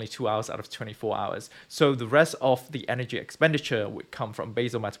 that is only 2 hours out of 24 hours. So the rest of the energy expenditure would come from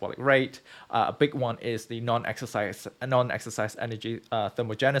basal metabolic rate. A big one is the non-exercise energy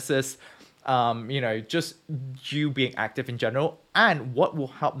thermogenesis. Just you being active in general. And what will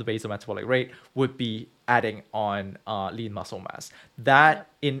help the basal metabolic rate would be adding on lean muscle mass. That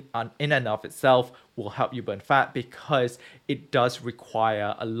in and of itself will help you burn fat, because it does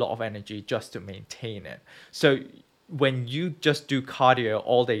require a lot of energy just to maintain it. So when you just do cardio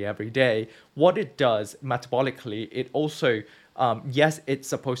all day, every day, what it does metabolically, it also, yes, it's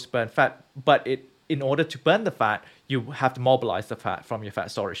supposed to burn fat, but in order to burn the fat, you have to mobilize the fat from your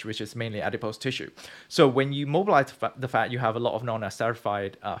fat storage, which is mainly adipose tissue. So when you mobilize the fat, you have a lot of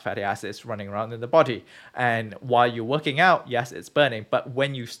non-esterified fatty acids running around in the body. And while you're working out, yes, it's burning. But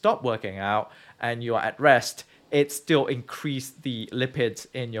when you stop working out and you're at rest, it still increases the lipids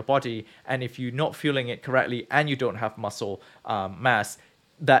in your body. And if you're not fueling it correctly and you don't have muscle mass,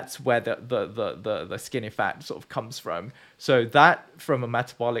 that's where the skinny fat sort of comes from. So that, from a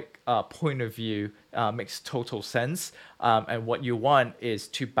metabolic point of view, makes total sense. And what you want is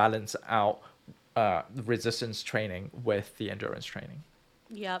to balance out the resistance training with the endurance training.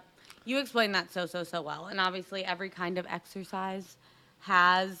 Yep. You explained that so well. And obviously every kind of exercise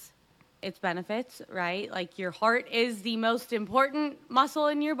has its benefits, right? Like your heart is the most important muscle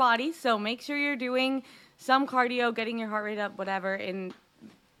in your body. So make sure you're doing some cardio, getting your heart rate up, whatever, in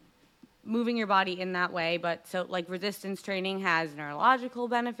moving your body in that way. But so like resistance training has neurological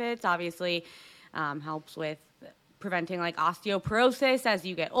benefits, obviously helps with preventing like osteoporosis as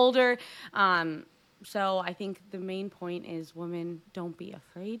you get older. So I think the main point is women, don't be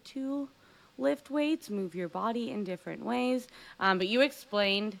afraid to lift weights, move your body in different ways. But you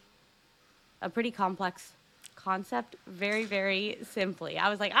explained a pretty complex concept very, very simply. I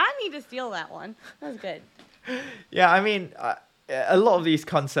was like, I need to steal that one. That was good. Yeah, I mean, a lot of these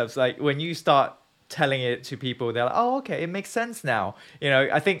concepts, like when you start telling it to people, they're like, oh, okay, it makes sense now. You know,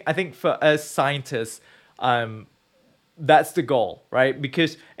 I think for us scientists, that's the goal, right?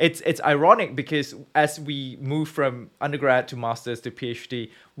 Because it's ironic, because as we move from undergrad to master's to PhD,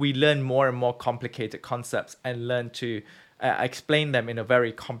 we learn more and more complicated concepts and learn to explain them in a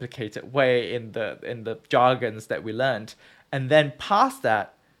very complicated way in the jargons that we learned. And then past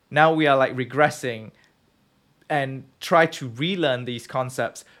that, now we are like regressing and try to relearn these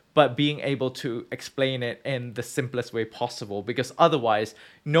concepts, but being able to explain it in the simplest way possible, because otherwise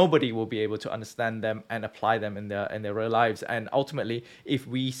nobody will be able to understand them and apply them in their real lives. And ultimately, if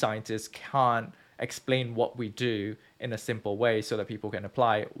we scientists can't explain what we do in a simple way so that people can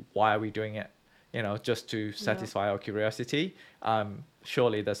apply, why are we doing it? You know, just to satisfy our curiosity.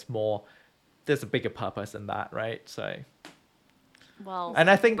 Surely there's a bigger purpose in that, right? So. Well, and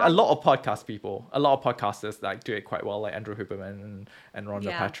I think a lot of podcasters like do it quite well, like Andrew Huberman and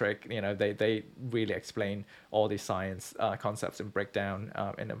Rhonda Patrick. You know, they really explain all these science concepts and break down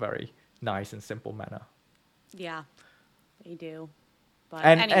in a very nice and simple manner. Yeah, they do. But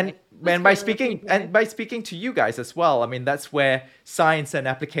and anyway, and by speaking to you guys as well, I mean, that's where science and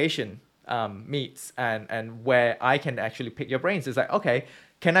application meets, and where I can actually pick your brains. It's like, okay,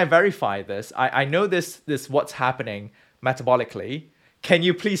 can I verify this? I know this what's happening metabolically. Can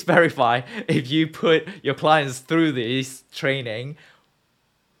you please verify, if you put your clients through this training,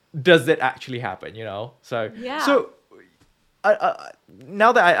 does it actually happen? You know, so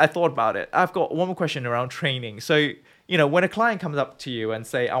now that I thought about it, I've got one more question around training. So, you know, when a client comes up to you and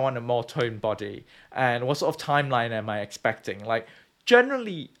say, I want a more toned body, and what sort of timeline am I expecting? Like,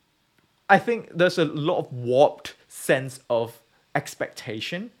 generally, I think there's a lot of warped sense of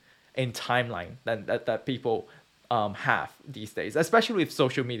expectation in timeline that people have these days, especially with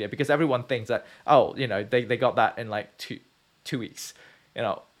social media, because everyone thinks that, oh, you know, they got that in like two weeks. You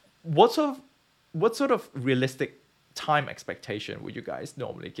know, what sort of realistic time expectation would you guys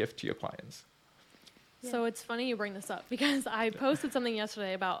normally give to your clients? So it's funny you bring this up, because I posted something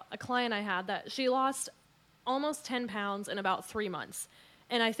yesterday about a client I had that she lost almost 10 pounds in about 3 months.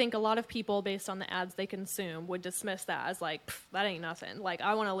 And I think a lot of people, based on the ads they consume, would dismiss that as like, that ain't nothing. Like,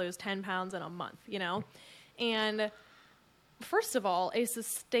 I want to lose 10 pounds in a month, you know? And first of all, a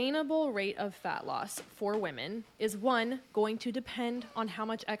sustainable rate of fat loss for women is, one, going to depend on how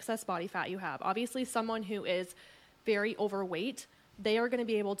much excess body fat you have. Obviously, someone who is very overweight, they are going to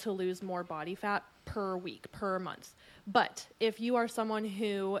be able to lose more body fat per week, per month. But if you are someone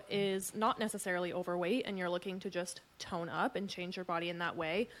who is not necessarily overweight and you're looking to just tone up and change your body in that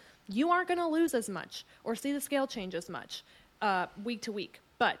way, you aren't going to lose as much or see the scale change as much week to week.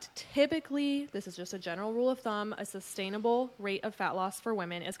 But typically, this is just a general rule of thumb, a sustainable rate of fat loss for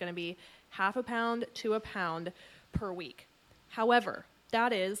women is going to be 0.5 pound to 1 pound per week. However,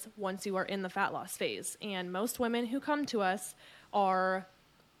 that is once you are in the fat loss phase. And most women who come to us are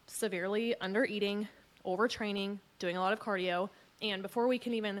severely under eating, overtraining, doing a lot of cardio. And before we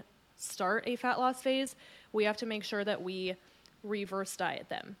can even start a fat loss phase, we have to make sure that we reverse diet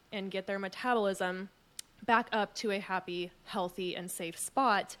them and get their metabolism back up to a happy, healthy, and safe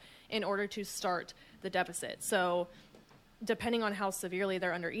spot in order to start the deficit. So depending on how severely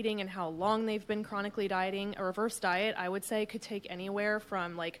they're under eating and how long they've been chronically dieting, a reverse diet, I would say, could take anywhere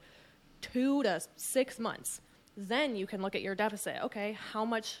from like 2 to 6 months. Then you can look at your deficit. Okay, how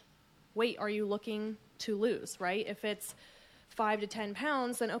much weight are you looking to lose, right? If it's 5 to 10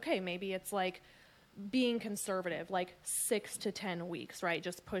 pounds, then okay, maybe it's like being conservative, like 6 to 10 weeks, right?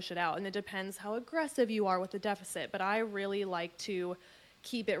 Just push it out. And it depends how aggressive you are with the deficit. But I really like to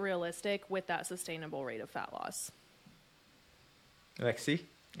keep it realistic with that sustainable rate of fat loss. Lexi,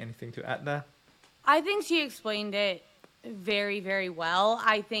 anything to add there? I think she explained it very, very well.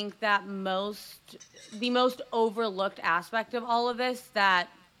 I think that the most overlooked aspect of all of this that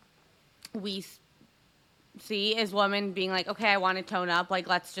we see is women being like, okay, I want to tone up, like,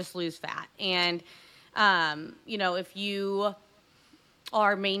 let's just lose fat. And, if you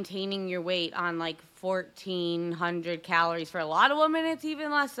are maintaining your weight on like 1,400 calories, for a lot of women, it's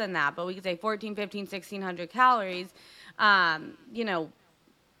even less than that, but we could say 14, 15, 1,600 calories,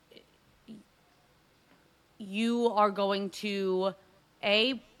 you are going to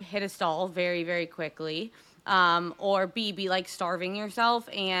hit a stall very, very quickly, or B, be like starving yourself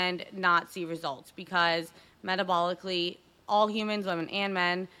and not see results, because metabolically, all humans, women and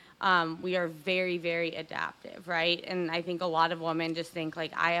men, we are very, very adaptive, right? And I think a lot of women just think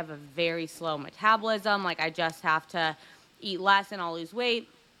like, I have a very slow metabolism, like I just have to eat less and I'll lose weight.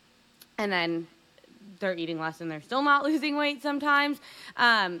 And then they're eating less and they're still not losing weight sometimes.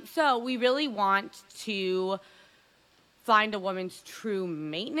 So we really want to find a woman's true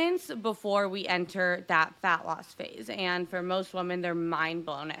maintenance before we enter that fat loss phase. And for most women, they're mind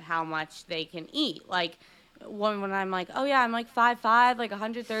blown at how much they can eat. Like when I'm like, oh yeah, I'm like 5'5", like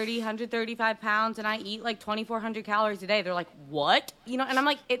 130, 135 pounds, and I eat like 2,400 calories a day. They're like, what? And I'm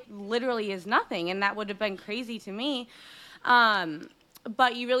like, it literally is nothing. And that would have been crazy to me.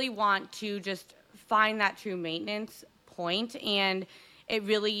 But you really want to just find that true maintenance point, and it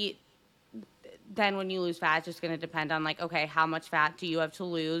really, then when you lose fat, it's just going to depend on like, okay, how much fat do you have to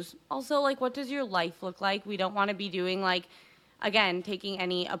lose? Also, like, what does your life look like? We don't want to be doing like, again, taking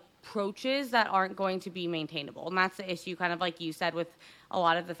any approaches that aren't going to be maintainable. And that's the issue, kind of like you said, with a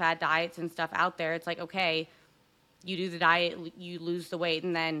lot of the fad diets and stuff out there. It's like, okay, you do the diet, you lose the weight,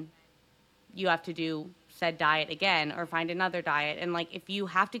 and then you have to do said diet again or find another diet. And like, if you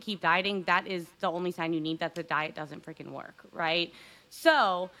have to keep dieting, that is the only sign you need that the diet doesn't freaking work, right?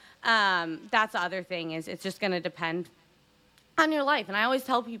 So that's the other thing, is it's just going to depend on your life. And I always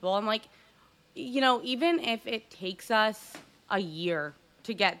tell people, I'm like, even if it takes us a year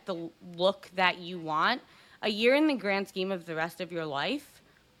to get the look that you want, a year in the grand scheme of the rest of your life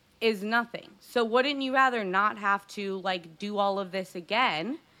is nothing. So wouldn't you rather not have to like do all of this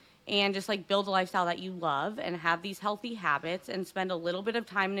again and just like build a lifestyle that you love and have these healthy habits and spend a little bit of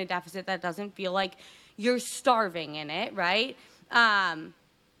time in a deficit that doesn't feel like you're starving in it, right?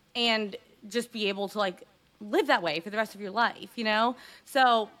 And just be able to like live that way for the rest of your life,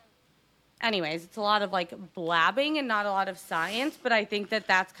 So anyways, it's a lot of like blabbing and not a lot of science, but I think that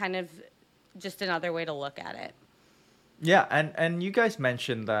that's kind of just another way to look at it. Yeah, and you guys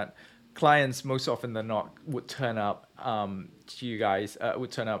mentioned that clients most often than not would turn up to you guys,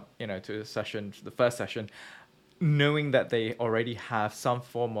 would turn up, to the first session, knowing that they already have some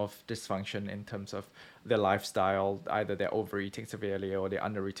form of dysfunction in terms of their lifestyle, either they're overeating severely or they're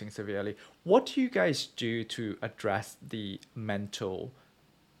undereating severely. What do you guys do to address the mental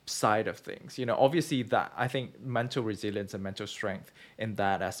side of things? Obviously that I think mental resilience and mental strength in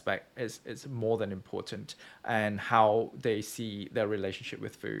that aspect is more than important, and how they see their relationship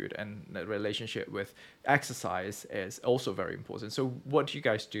with food and the relationship with exercise is also very important. So what do you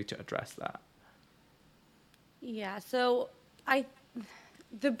guys do to address that? Yeah, so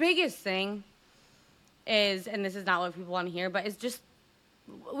the biggest thing is, and this is not what people want to hear, but it's just,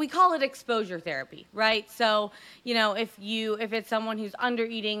 we call it exposure therapy, right? So, if it's someone who's under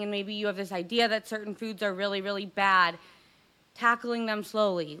eating and maybe you have this idea that certain foods are really, really bad, tackling them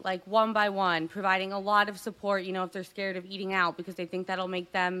slowly, like one by one, providing a lot of support, if they're scared of eating out because they think that'll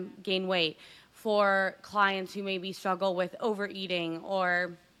make them gain weight. For clients who maybe struggle with overeating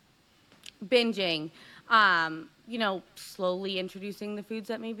or binging, slowly introducing the foods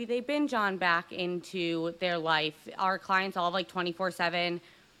that maybe they binge on back into their life. Our clients all have like 24/7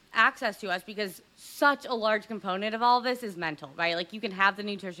 access to us, because such a large component of all of this is mental, right? Like, you can have the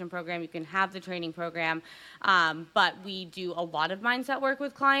nutrition program, you can have the training program, but we do a lot of mindset work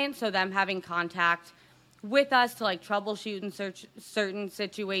with clients. So them having contact with us to like troubleshoot and search certain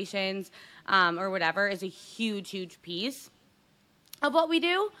situations or whatever is a huge, huge piece of what we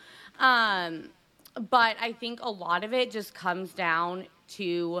do. But I think a lot of it just comes down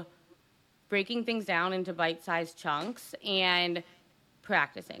to breaking things down into bite-sized chunks and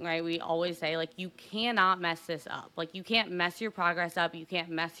practicing, right? We always say, like, you cannot mess this up. Like, you can't mess your progress up. You can't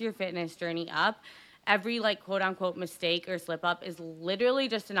mess your fitness journey up. Every, like, quote-unquote mistake or slip-up is literally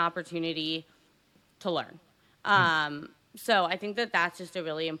just an opportunity to learn. So I think that that's just a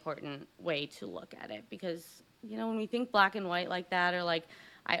really important way to look at it, because, when we think black and white like that, or like,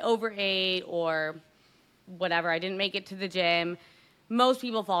 I overate or whatever, I didn't make it to the gym, most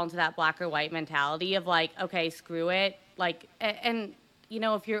people fall into that black or white mentality of like, okay, screw it. Like, and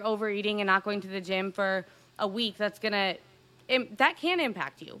if you're overeating and not going to the gym for a week, that can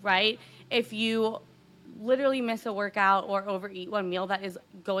impact you, right? If you literally miss a workout or overeat one meal, that is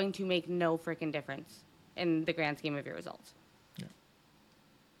going to make no freaking difference in the grand scheme of your results.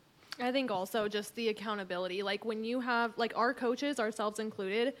 I think also just the accountability, like when you have, like our coaches, ourselves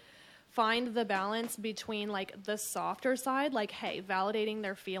included, find the balance between like the softer side, like, hey, validating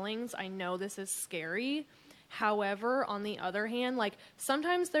their feelings. I know this is scary. However, on the other hand, like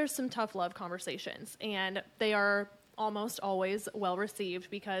sometimes there's some tough love conversations, and they are almost always well received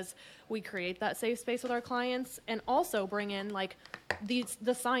because we create that safe space with our clients, and also bring in like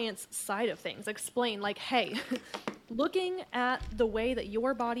the science side of things. Explain like, hey, looking at the way that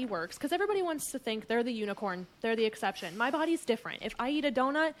your body works, because everybody wants to think they're the unicorn, they're the exception. My body's different. If I eat a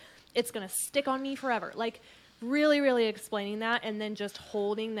donut, it's going to stick on me forever. Like really, really explaining that, and then just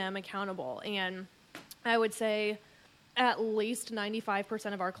holding them accountable. And I would say at least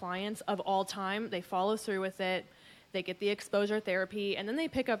 95% of our clients of all time, they follow through with it. They get the exposure therapy, and then they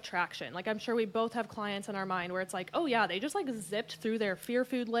pick up traction. Like I'm sure we both have clients in our mind where it's like, oh yeah, they just like zipped through their fear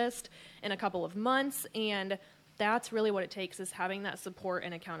food list in a couple of months. And that's really what it takes, is having that support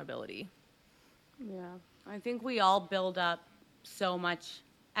and accountability. Yeah. I think we all build up so much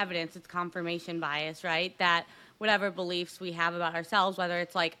evidence. It's confirmation bias, right? That whatever beliefs we have about ourselves, whether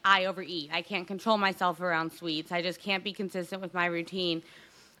it's like, I overeat, I can't control myself around sweets, I just can't be consistent with my routine,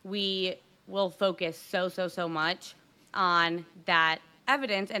 we will focus so much on that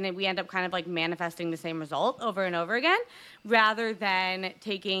evidence, and then we end up kind of like manifesting the same result over and over again, rather than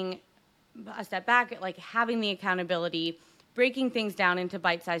taking a step back, like having the accountability, breaking things down into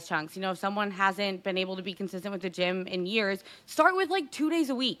bite-sized chunks. You know, if someone hasn't been able to be consistent with the gym in years, start with like 2 days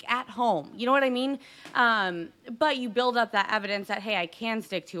a week at home. You know what I mean? But you build up that evidence that, hey, I can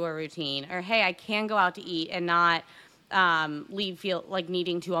stick to a routine, or hey, I can go out to eat and not feel like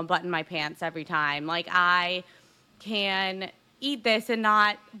needing to unbutton my pants every time. Like I can eat this and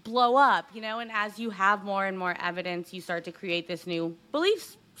not blow up, you know? And as you have more and more evidence, you start to create this new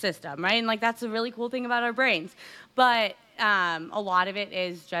belief system, right? And like that's a really cool thing about our brains. But a lot of it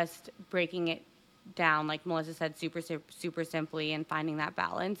is just breaking it down, like Melissa said, super simply, and finding that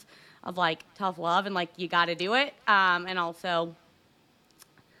balance of like tough love and like you got to do it, and also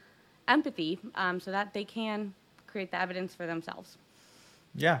empathy, so that they can create the evidence for themselves.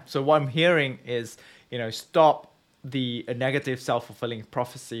 Yeah. So what I'm hearing is, stop the negative self-fulfilling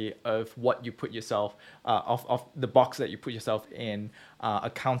prophecy of what you put yourself, of the box that you put yourself in,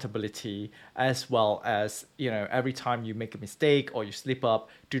 accountability, as well as, every time you make a mistake or you slip up,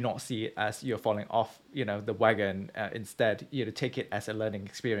 do not see it as you're falling off, the wagon. Instead, take it as a learning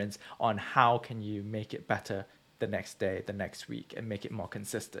experience on how can you make it better the next day, the next week, and make it more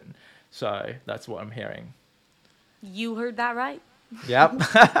consistent. So that's what I'm hearing. You heard that right. Yep.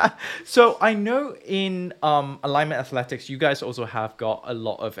 So I know in Alignment Athletics, you guys also have got a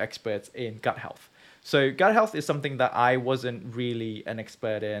lot of experts in gut health. So gut health is something that I wasn't really an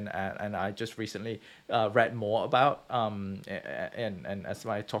expert in, and I just recently read more about. And as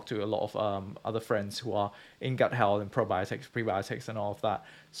I talk to a lot of other friends who are in gut health and probiotics, prebiotics, and all of that.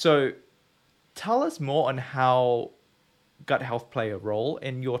 So tell us more on how gut health play a role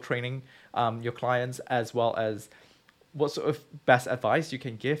in your training, your clients, as well as what sort of best advice you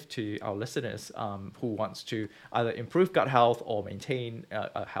can give to our listeners who wants to either improve gut health or maintain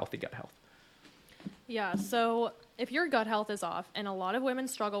a healthy gut health. Yeah, so if your gut health is off, and a lot of women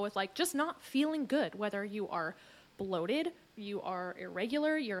struggle with like just not feeling good, whether you are bloated, you are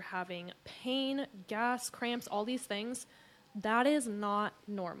irregular, you're having pain, gas, cramps, all these things, that is not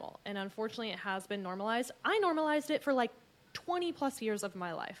normal. And unfortunately, it has been normalized. I normalized it for like 20 plus years of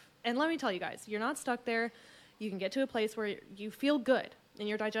my life. And let me tell you guys, you're not stuck there. You can get to a place where you feel good and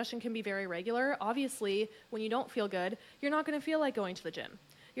your digestion can be very regular. Obviously, when you don't feel good, you're not going to feel like going to the gym.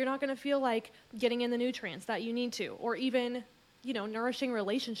 You're not going to feel like getting in the nutrients that you need to, or even, nourishing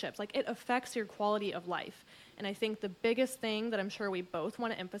relationships. Like it affects your quality of life. And I think the biggest thing that I'm sure we both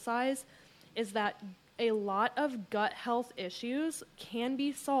want to emphasize is that a lot of gut health issues can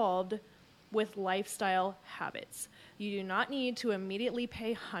be solved with lifestyle habits. You do not need to immediately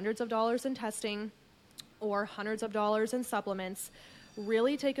pay hundreds of dollars in testing or hundreds of dollars in supplements.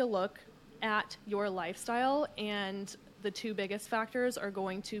 Really take a look at your lifestyle, and the two biggest factors are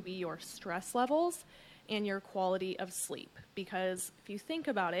going to be your stress levels and your quality of sleep. Because if you think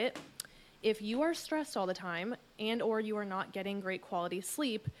about it, if you are stressed all the time and or you are not getting great quality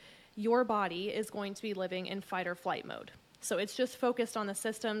sleep, your body is going to be living in fight or flight mode. So it's just focused on the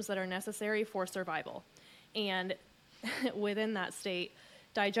systems that are necessary for survival. And within that state,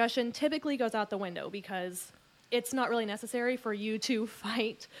 digestion typically goes out the window because it's not really necessary for you to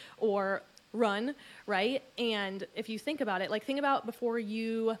fight or run, right? And if you think about it, like think about before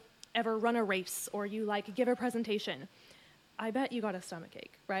you ever run a race or you like give a presentation, I bet you got a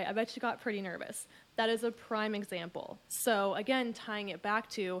stomachache, right? I bet you got pretty nervous. That is a prime example. So again, tying it back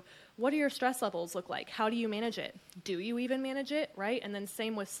to what do your stress levels look like? How do you manage it? Do you even manage it, right? And then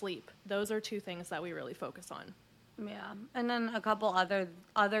same with sleep. Those are two things that we really focus on. Yeah. And then a couple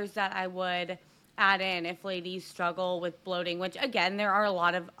others that I would add in if ladies struggle with bloating, which again, there are a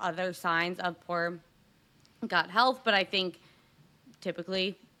lot of other signs of poor gut health, but I think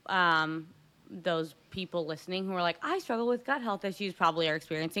typically those people listening who are like, I struggle with gut health issues probably are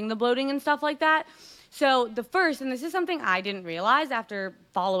experiencing the bloating and stuff like that. So the first, and this is something I didn't realize after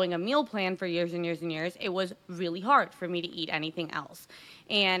following a meal plan for years and years and years, it was really hard for me to eat anything else.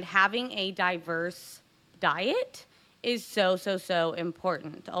 And having a diverse diet is so, so, so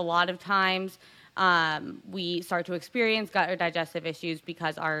important. A lot of times we start to experience gut or digestive issues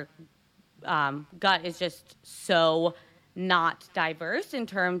because our gut is just so not diverse in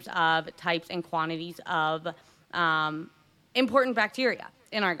terms of types and quantities of important bacteria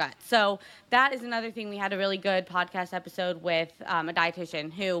in our gut. So that is another thing. We had a really good podcast episode with a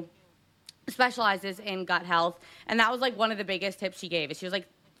dietitian who specializes in gut health, and that was like one of the biggest tips she gave. She was like,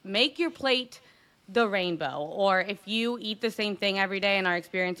 make your plate the rainbow, or if you eat the same thing every day and are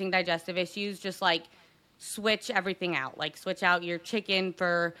experiencing digestive issues, just like switch everything out. Like switch out your chicken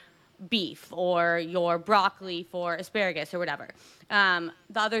for beef or your broccoli for asparagus or whatever. The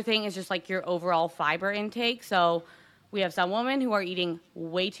other thing is just like your overall fiber intake. So we have some women who are eating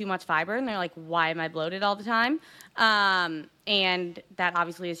way too much fiber and they're like, why am I bloated all the time? And that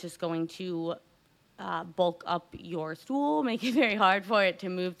obviously is just going to bulk up your stool, make it very hard for it to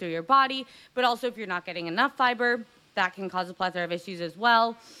move through your body. But also if you're not getting enough fiber, that can cause a plethora of issues as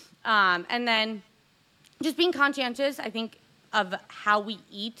well. And then just being conscientious, I think, of how we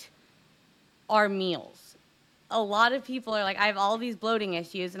eat our meals. A lot of people are like, I have all these bloating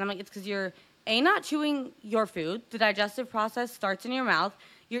issues, and I'm like, it's because you're not chewing your food. The digestive process starts in your mouth.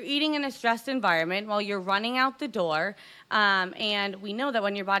 You're eating in a stressed environment while you're running out the door, and we know that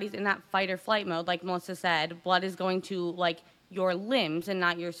when your body's in that fight or flight mode, like Melissa said, blood is going to like your limbs and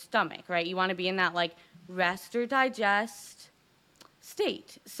not your stomach, right? You want to be in that like rest or digest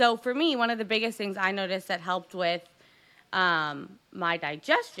state. So for me, one of the biggest things I noticed that helped with my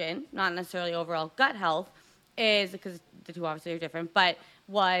digestion, not necessarily overall gut health, is, because the two obviously are different, but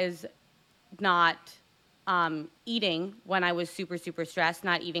was not eating when I was super, super stressed,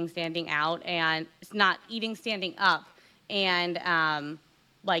 not eating standing out, and not eating standing up, and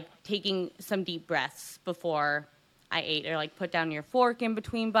like taking some deep breaths before I ate, or like put down your fork in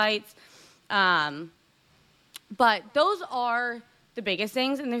between bites. But those are the biggest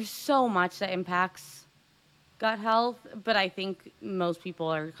things, and there's so much that impacts gut health, but I think most people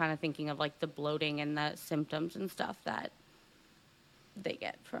are kind of thinking of like the bloating and the symptoms and stuff that they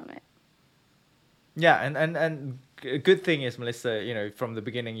get from it. Yeah, and a good thing is, Melissa, you know, from the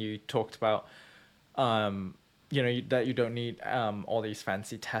beginning you talked about, you know, that you don't need all these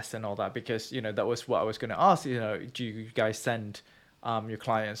fancy tests and all that, because, you know, that was what I was going to ask, you know, do you guys send your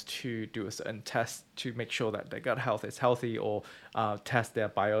clients to do a certain test to make sure that their gut health is healthy, or test their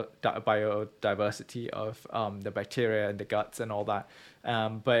biodiversity of the bacteria in the guts and all that.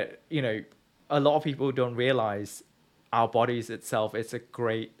 But, you know, a lot of people don't realize our bodies itself is a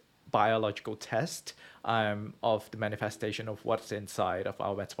great biological test of the manifestation of what's inside of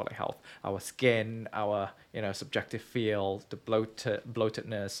our metabolic health, our skin, our, you know, subjective feel, the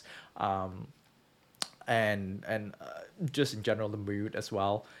bloatedness, and just in general the mood as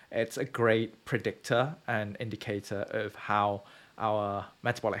well. It's a great predictor and indicator of how our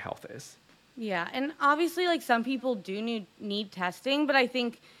metabolic health is. Yeah, and obviously, like, some people do need testing, but I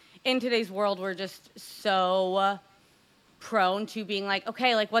think in today's world we're just so prone to being like,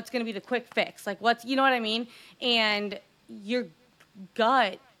 okay, like, what's going to be the quick fix? Like, what's, you know what I mean? And your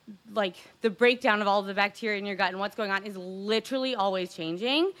gut, like, the breakdown of all of the bacteria in your gut and what's going on is literally always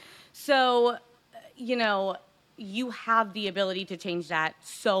changing. So, you know, you have the ability to change that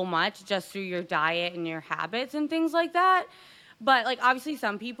so much just through your diet and your habits and things like that. But, like, obviously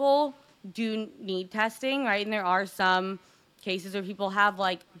some people do need testing, right? And there are some cases where people have,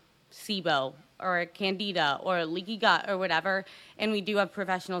 like, SIBO or candida or leaky gut or whatever. And we do have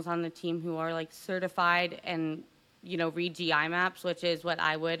professionals on the team who are, like, certified and, you know, read GI maps, which is what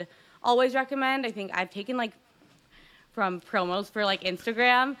I would always recommend. I think I've taken, like, from promos for, like,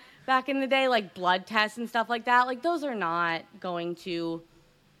 Instagram back in the day, like blood tests and stuff like that. Like, those are not going to,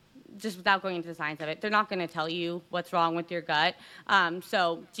 just without going into the science of it, they're not going to tell you what's wrong with your gut.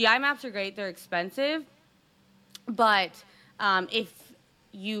 So GI maps are great. They're expensive. But if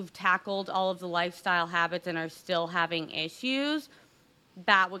you've tackled all of the lifestyle habits and are still having issues,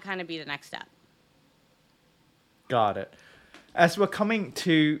 that would kind of be the next step. Got it. As we're coming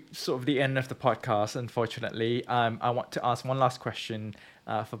to sort of the end of the podcast, unfortunately, I want to ask one last question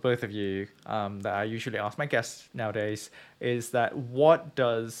for both of you that I usually ask my guests nowadays, is that what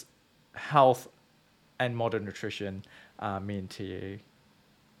does health and modern nutrition mean to you?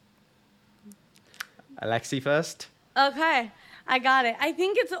 Alexi first. Okay, I got it. I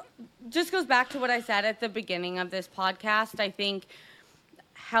think it's just goes back to what I said at the beginning of this podcast. I think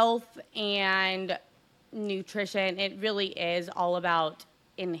health and nutrition, it really is all about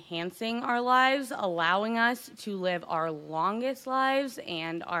enhancing our lives, allowing us to live our longest lives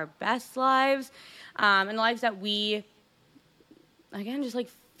and our best lives, and lives that we, again, just like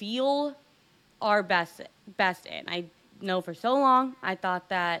feel our best in. I know for so long I thought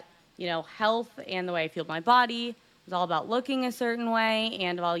that, you know, health and the way I feel my body was all about looking a certain way.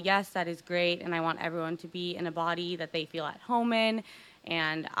 And while yes, that is great, and I want everyone to be in a body that they feel at home in,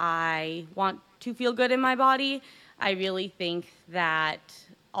 and I want to feel good in my body, I really think that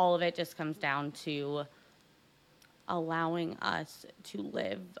all of it just comes down to allowing us to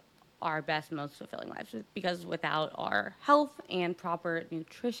live our best, most fulfilling lives. Because without our health and proper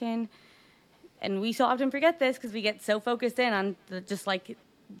nutrition, and we so often forget this because we get so focused in on just like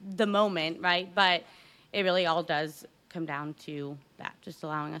the moment, right? But it really all does come down to that, just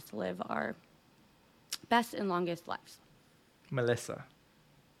allowing us to live our best and longest lives. Melissa.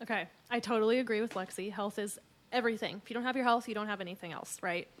 Okay, I totally agree with Lexi. Health is everything. If you don't have your health, you don't have anything else,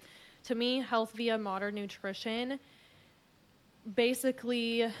 right? To me, health via modern nutrition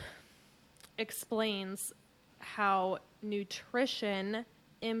basically explains how nutrition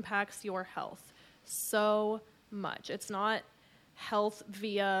impacts your health so much. It's not health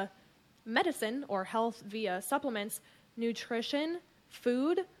via medicine or health via supplements. Nutrition,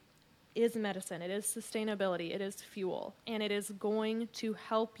 food, is medicine. It is sustainability. It is fuel. And it is going to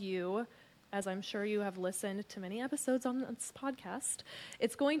help you, as I'm sure you have listened to many episodes on this podcast,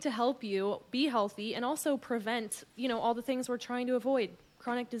 it's going to help you be healthy and also prevent, you know, all the things we're trying to avoid,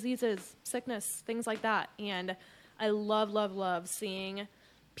 chronic diseases, sickness, things like that. And I love seeing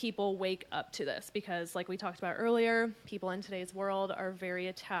people wake up to this because, like we talked about earlier, people in today's world are very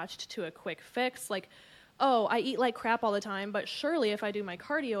attached to a quick fix. Like, oh, I eat like crap all the time, but surely if I do my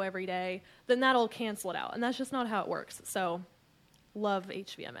cardio every day, then that'll cancel it out. And that's just not how it works. So, love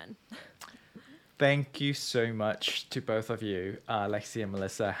HVMN. Thank you so much to both of you, Lexi and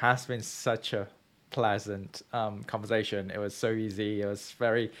Melissa. It has been such a pleasant conversation. It was so easy. It was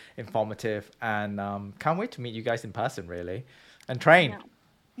very informative. And can't wait to meet you guys in person, really, and train. Yeah.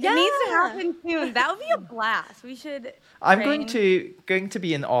 It needs to happen soon. That would be a blast. We should. I'm going to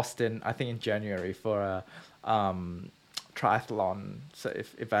be in Austin, I think in January, for a triathlon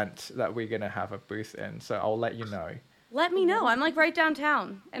event that we're gonna have a booth in. So I'll let you know. Let me know. I'm like right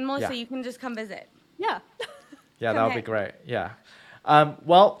downtown, and Melissa, Yeah. you can just come visit. Yeah. Yeah, Come that would be hang. great. Yeah.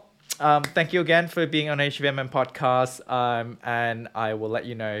 Thank you again for being on HVMN podcast. And I will let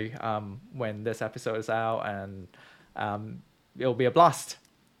you know when this episode is out, and it'll be a blast.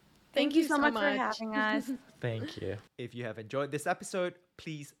 Thank you so much for having us. Thank you. If you have enjoyed this episode,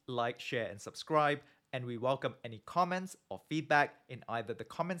 please like, share, and subscribe. And we welcome any comments or feedback in either the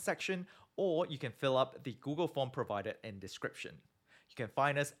comment section, or you can fill up the Google form provided in description. You can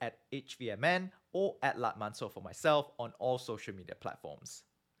find us at HVMN or at Lat Mansoor for myself on all social media platforms.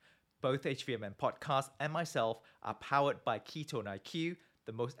 Both HVMN podcast and myself are powered by Ketone IQ,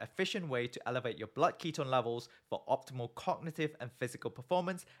 the most efficient way to elevate your blood ketone levels for optimal cognitive and physical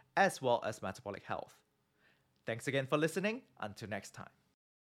performance, as well as metabolic health. Thanks again for listening. Until next time.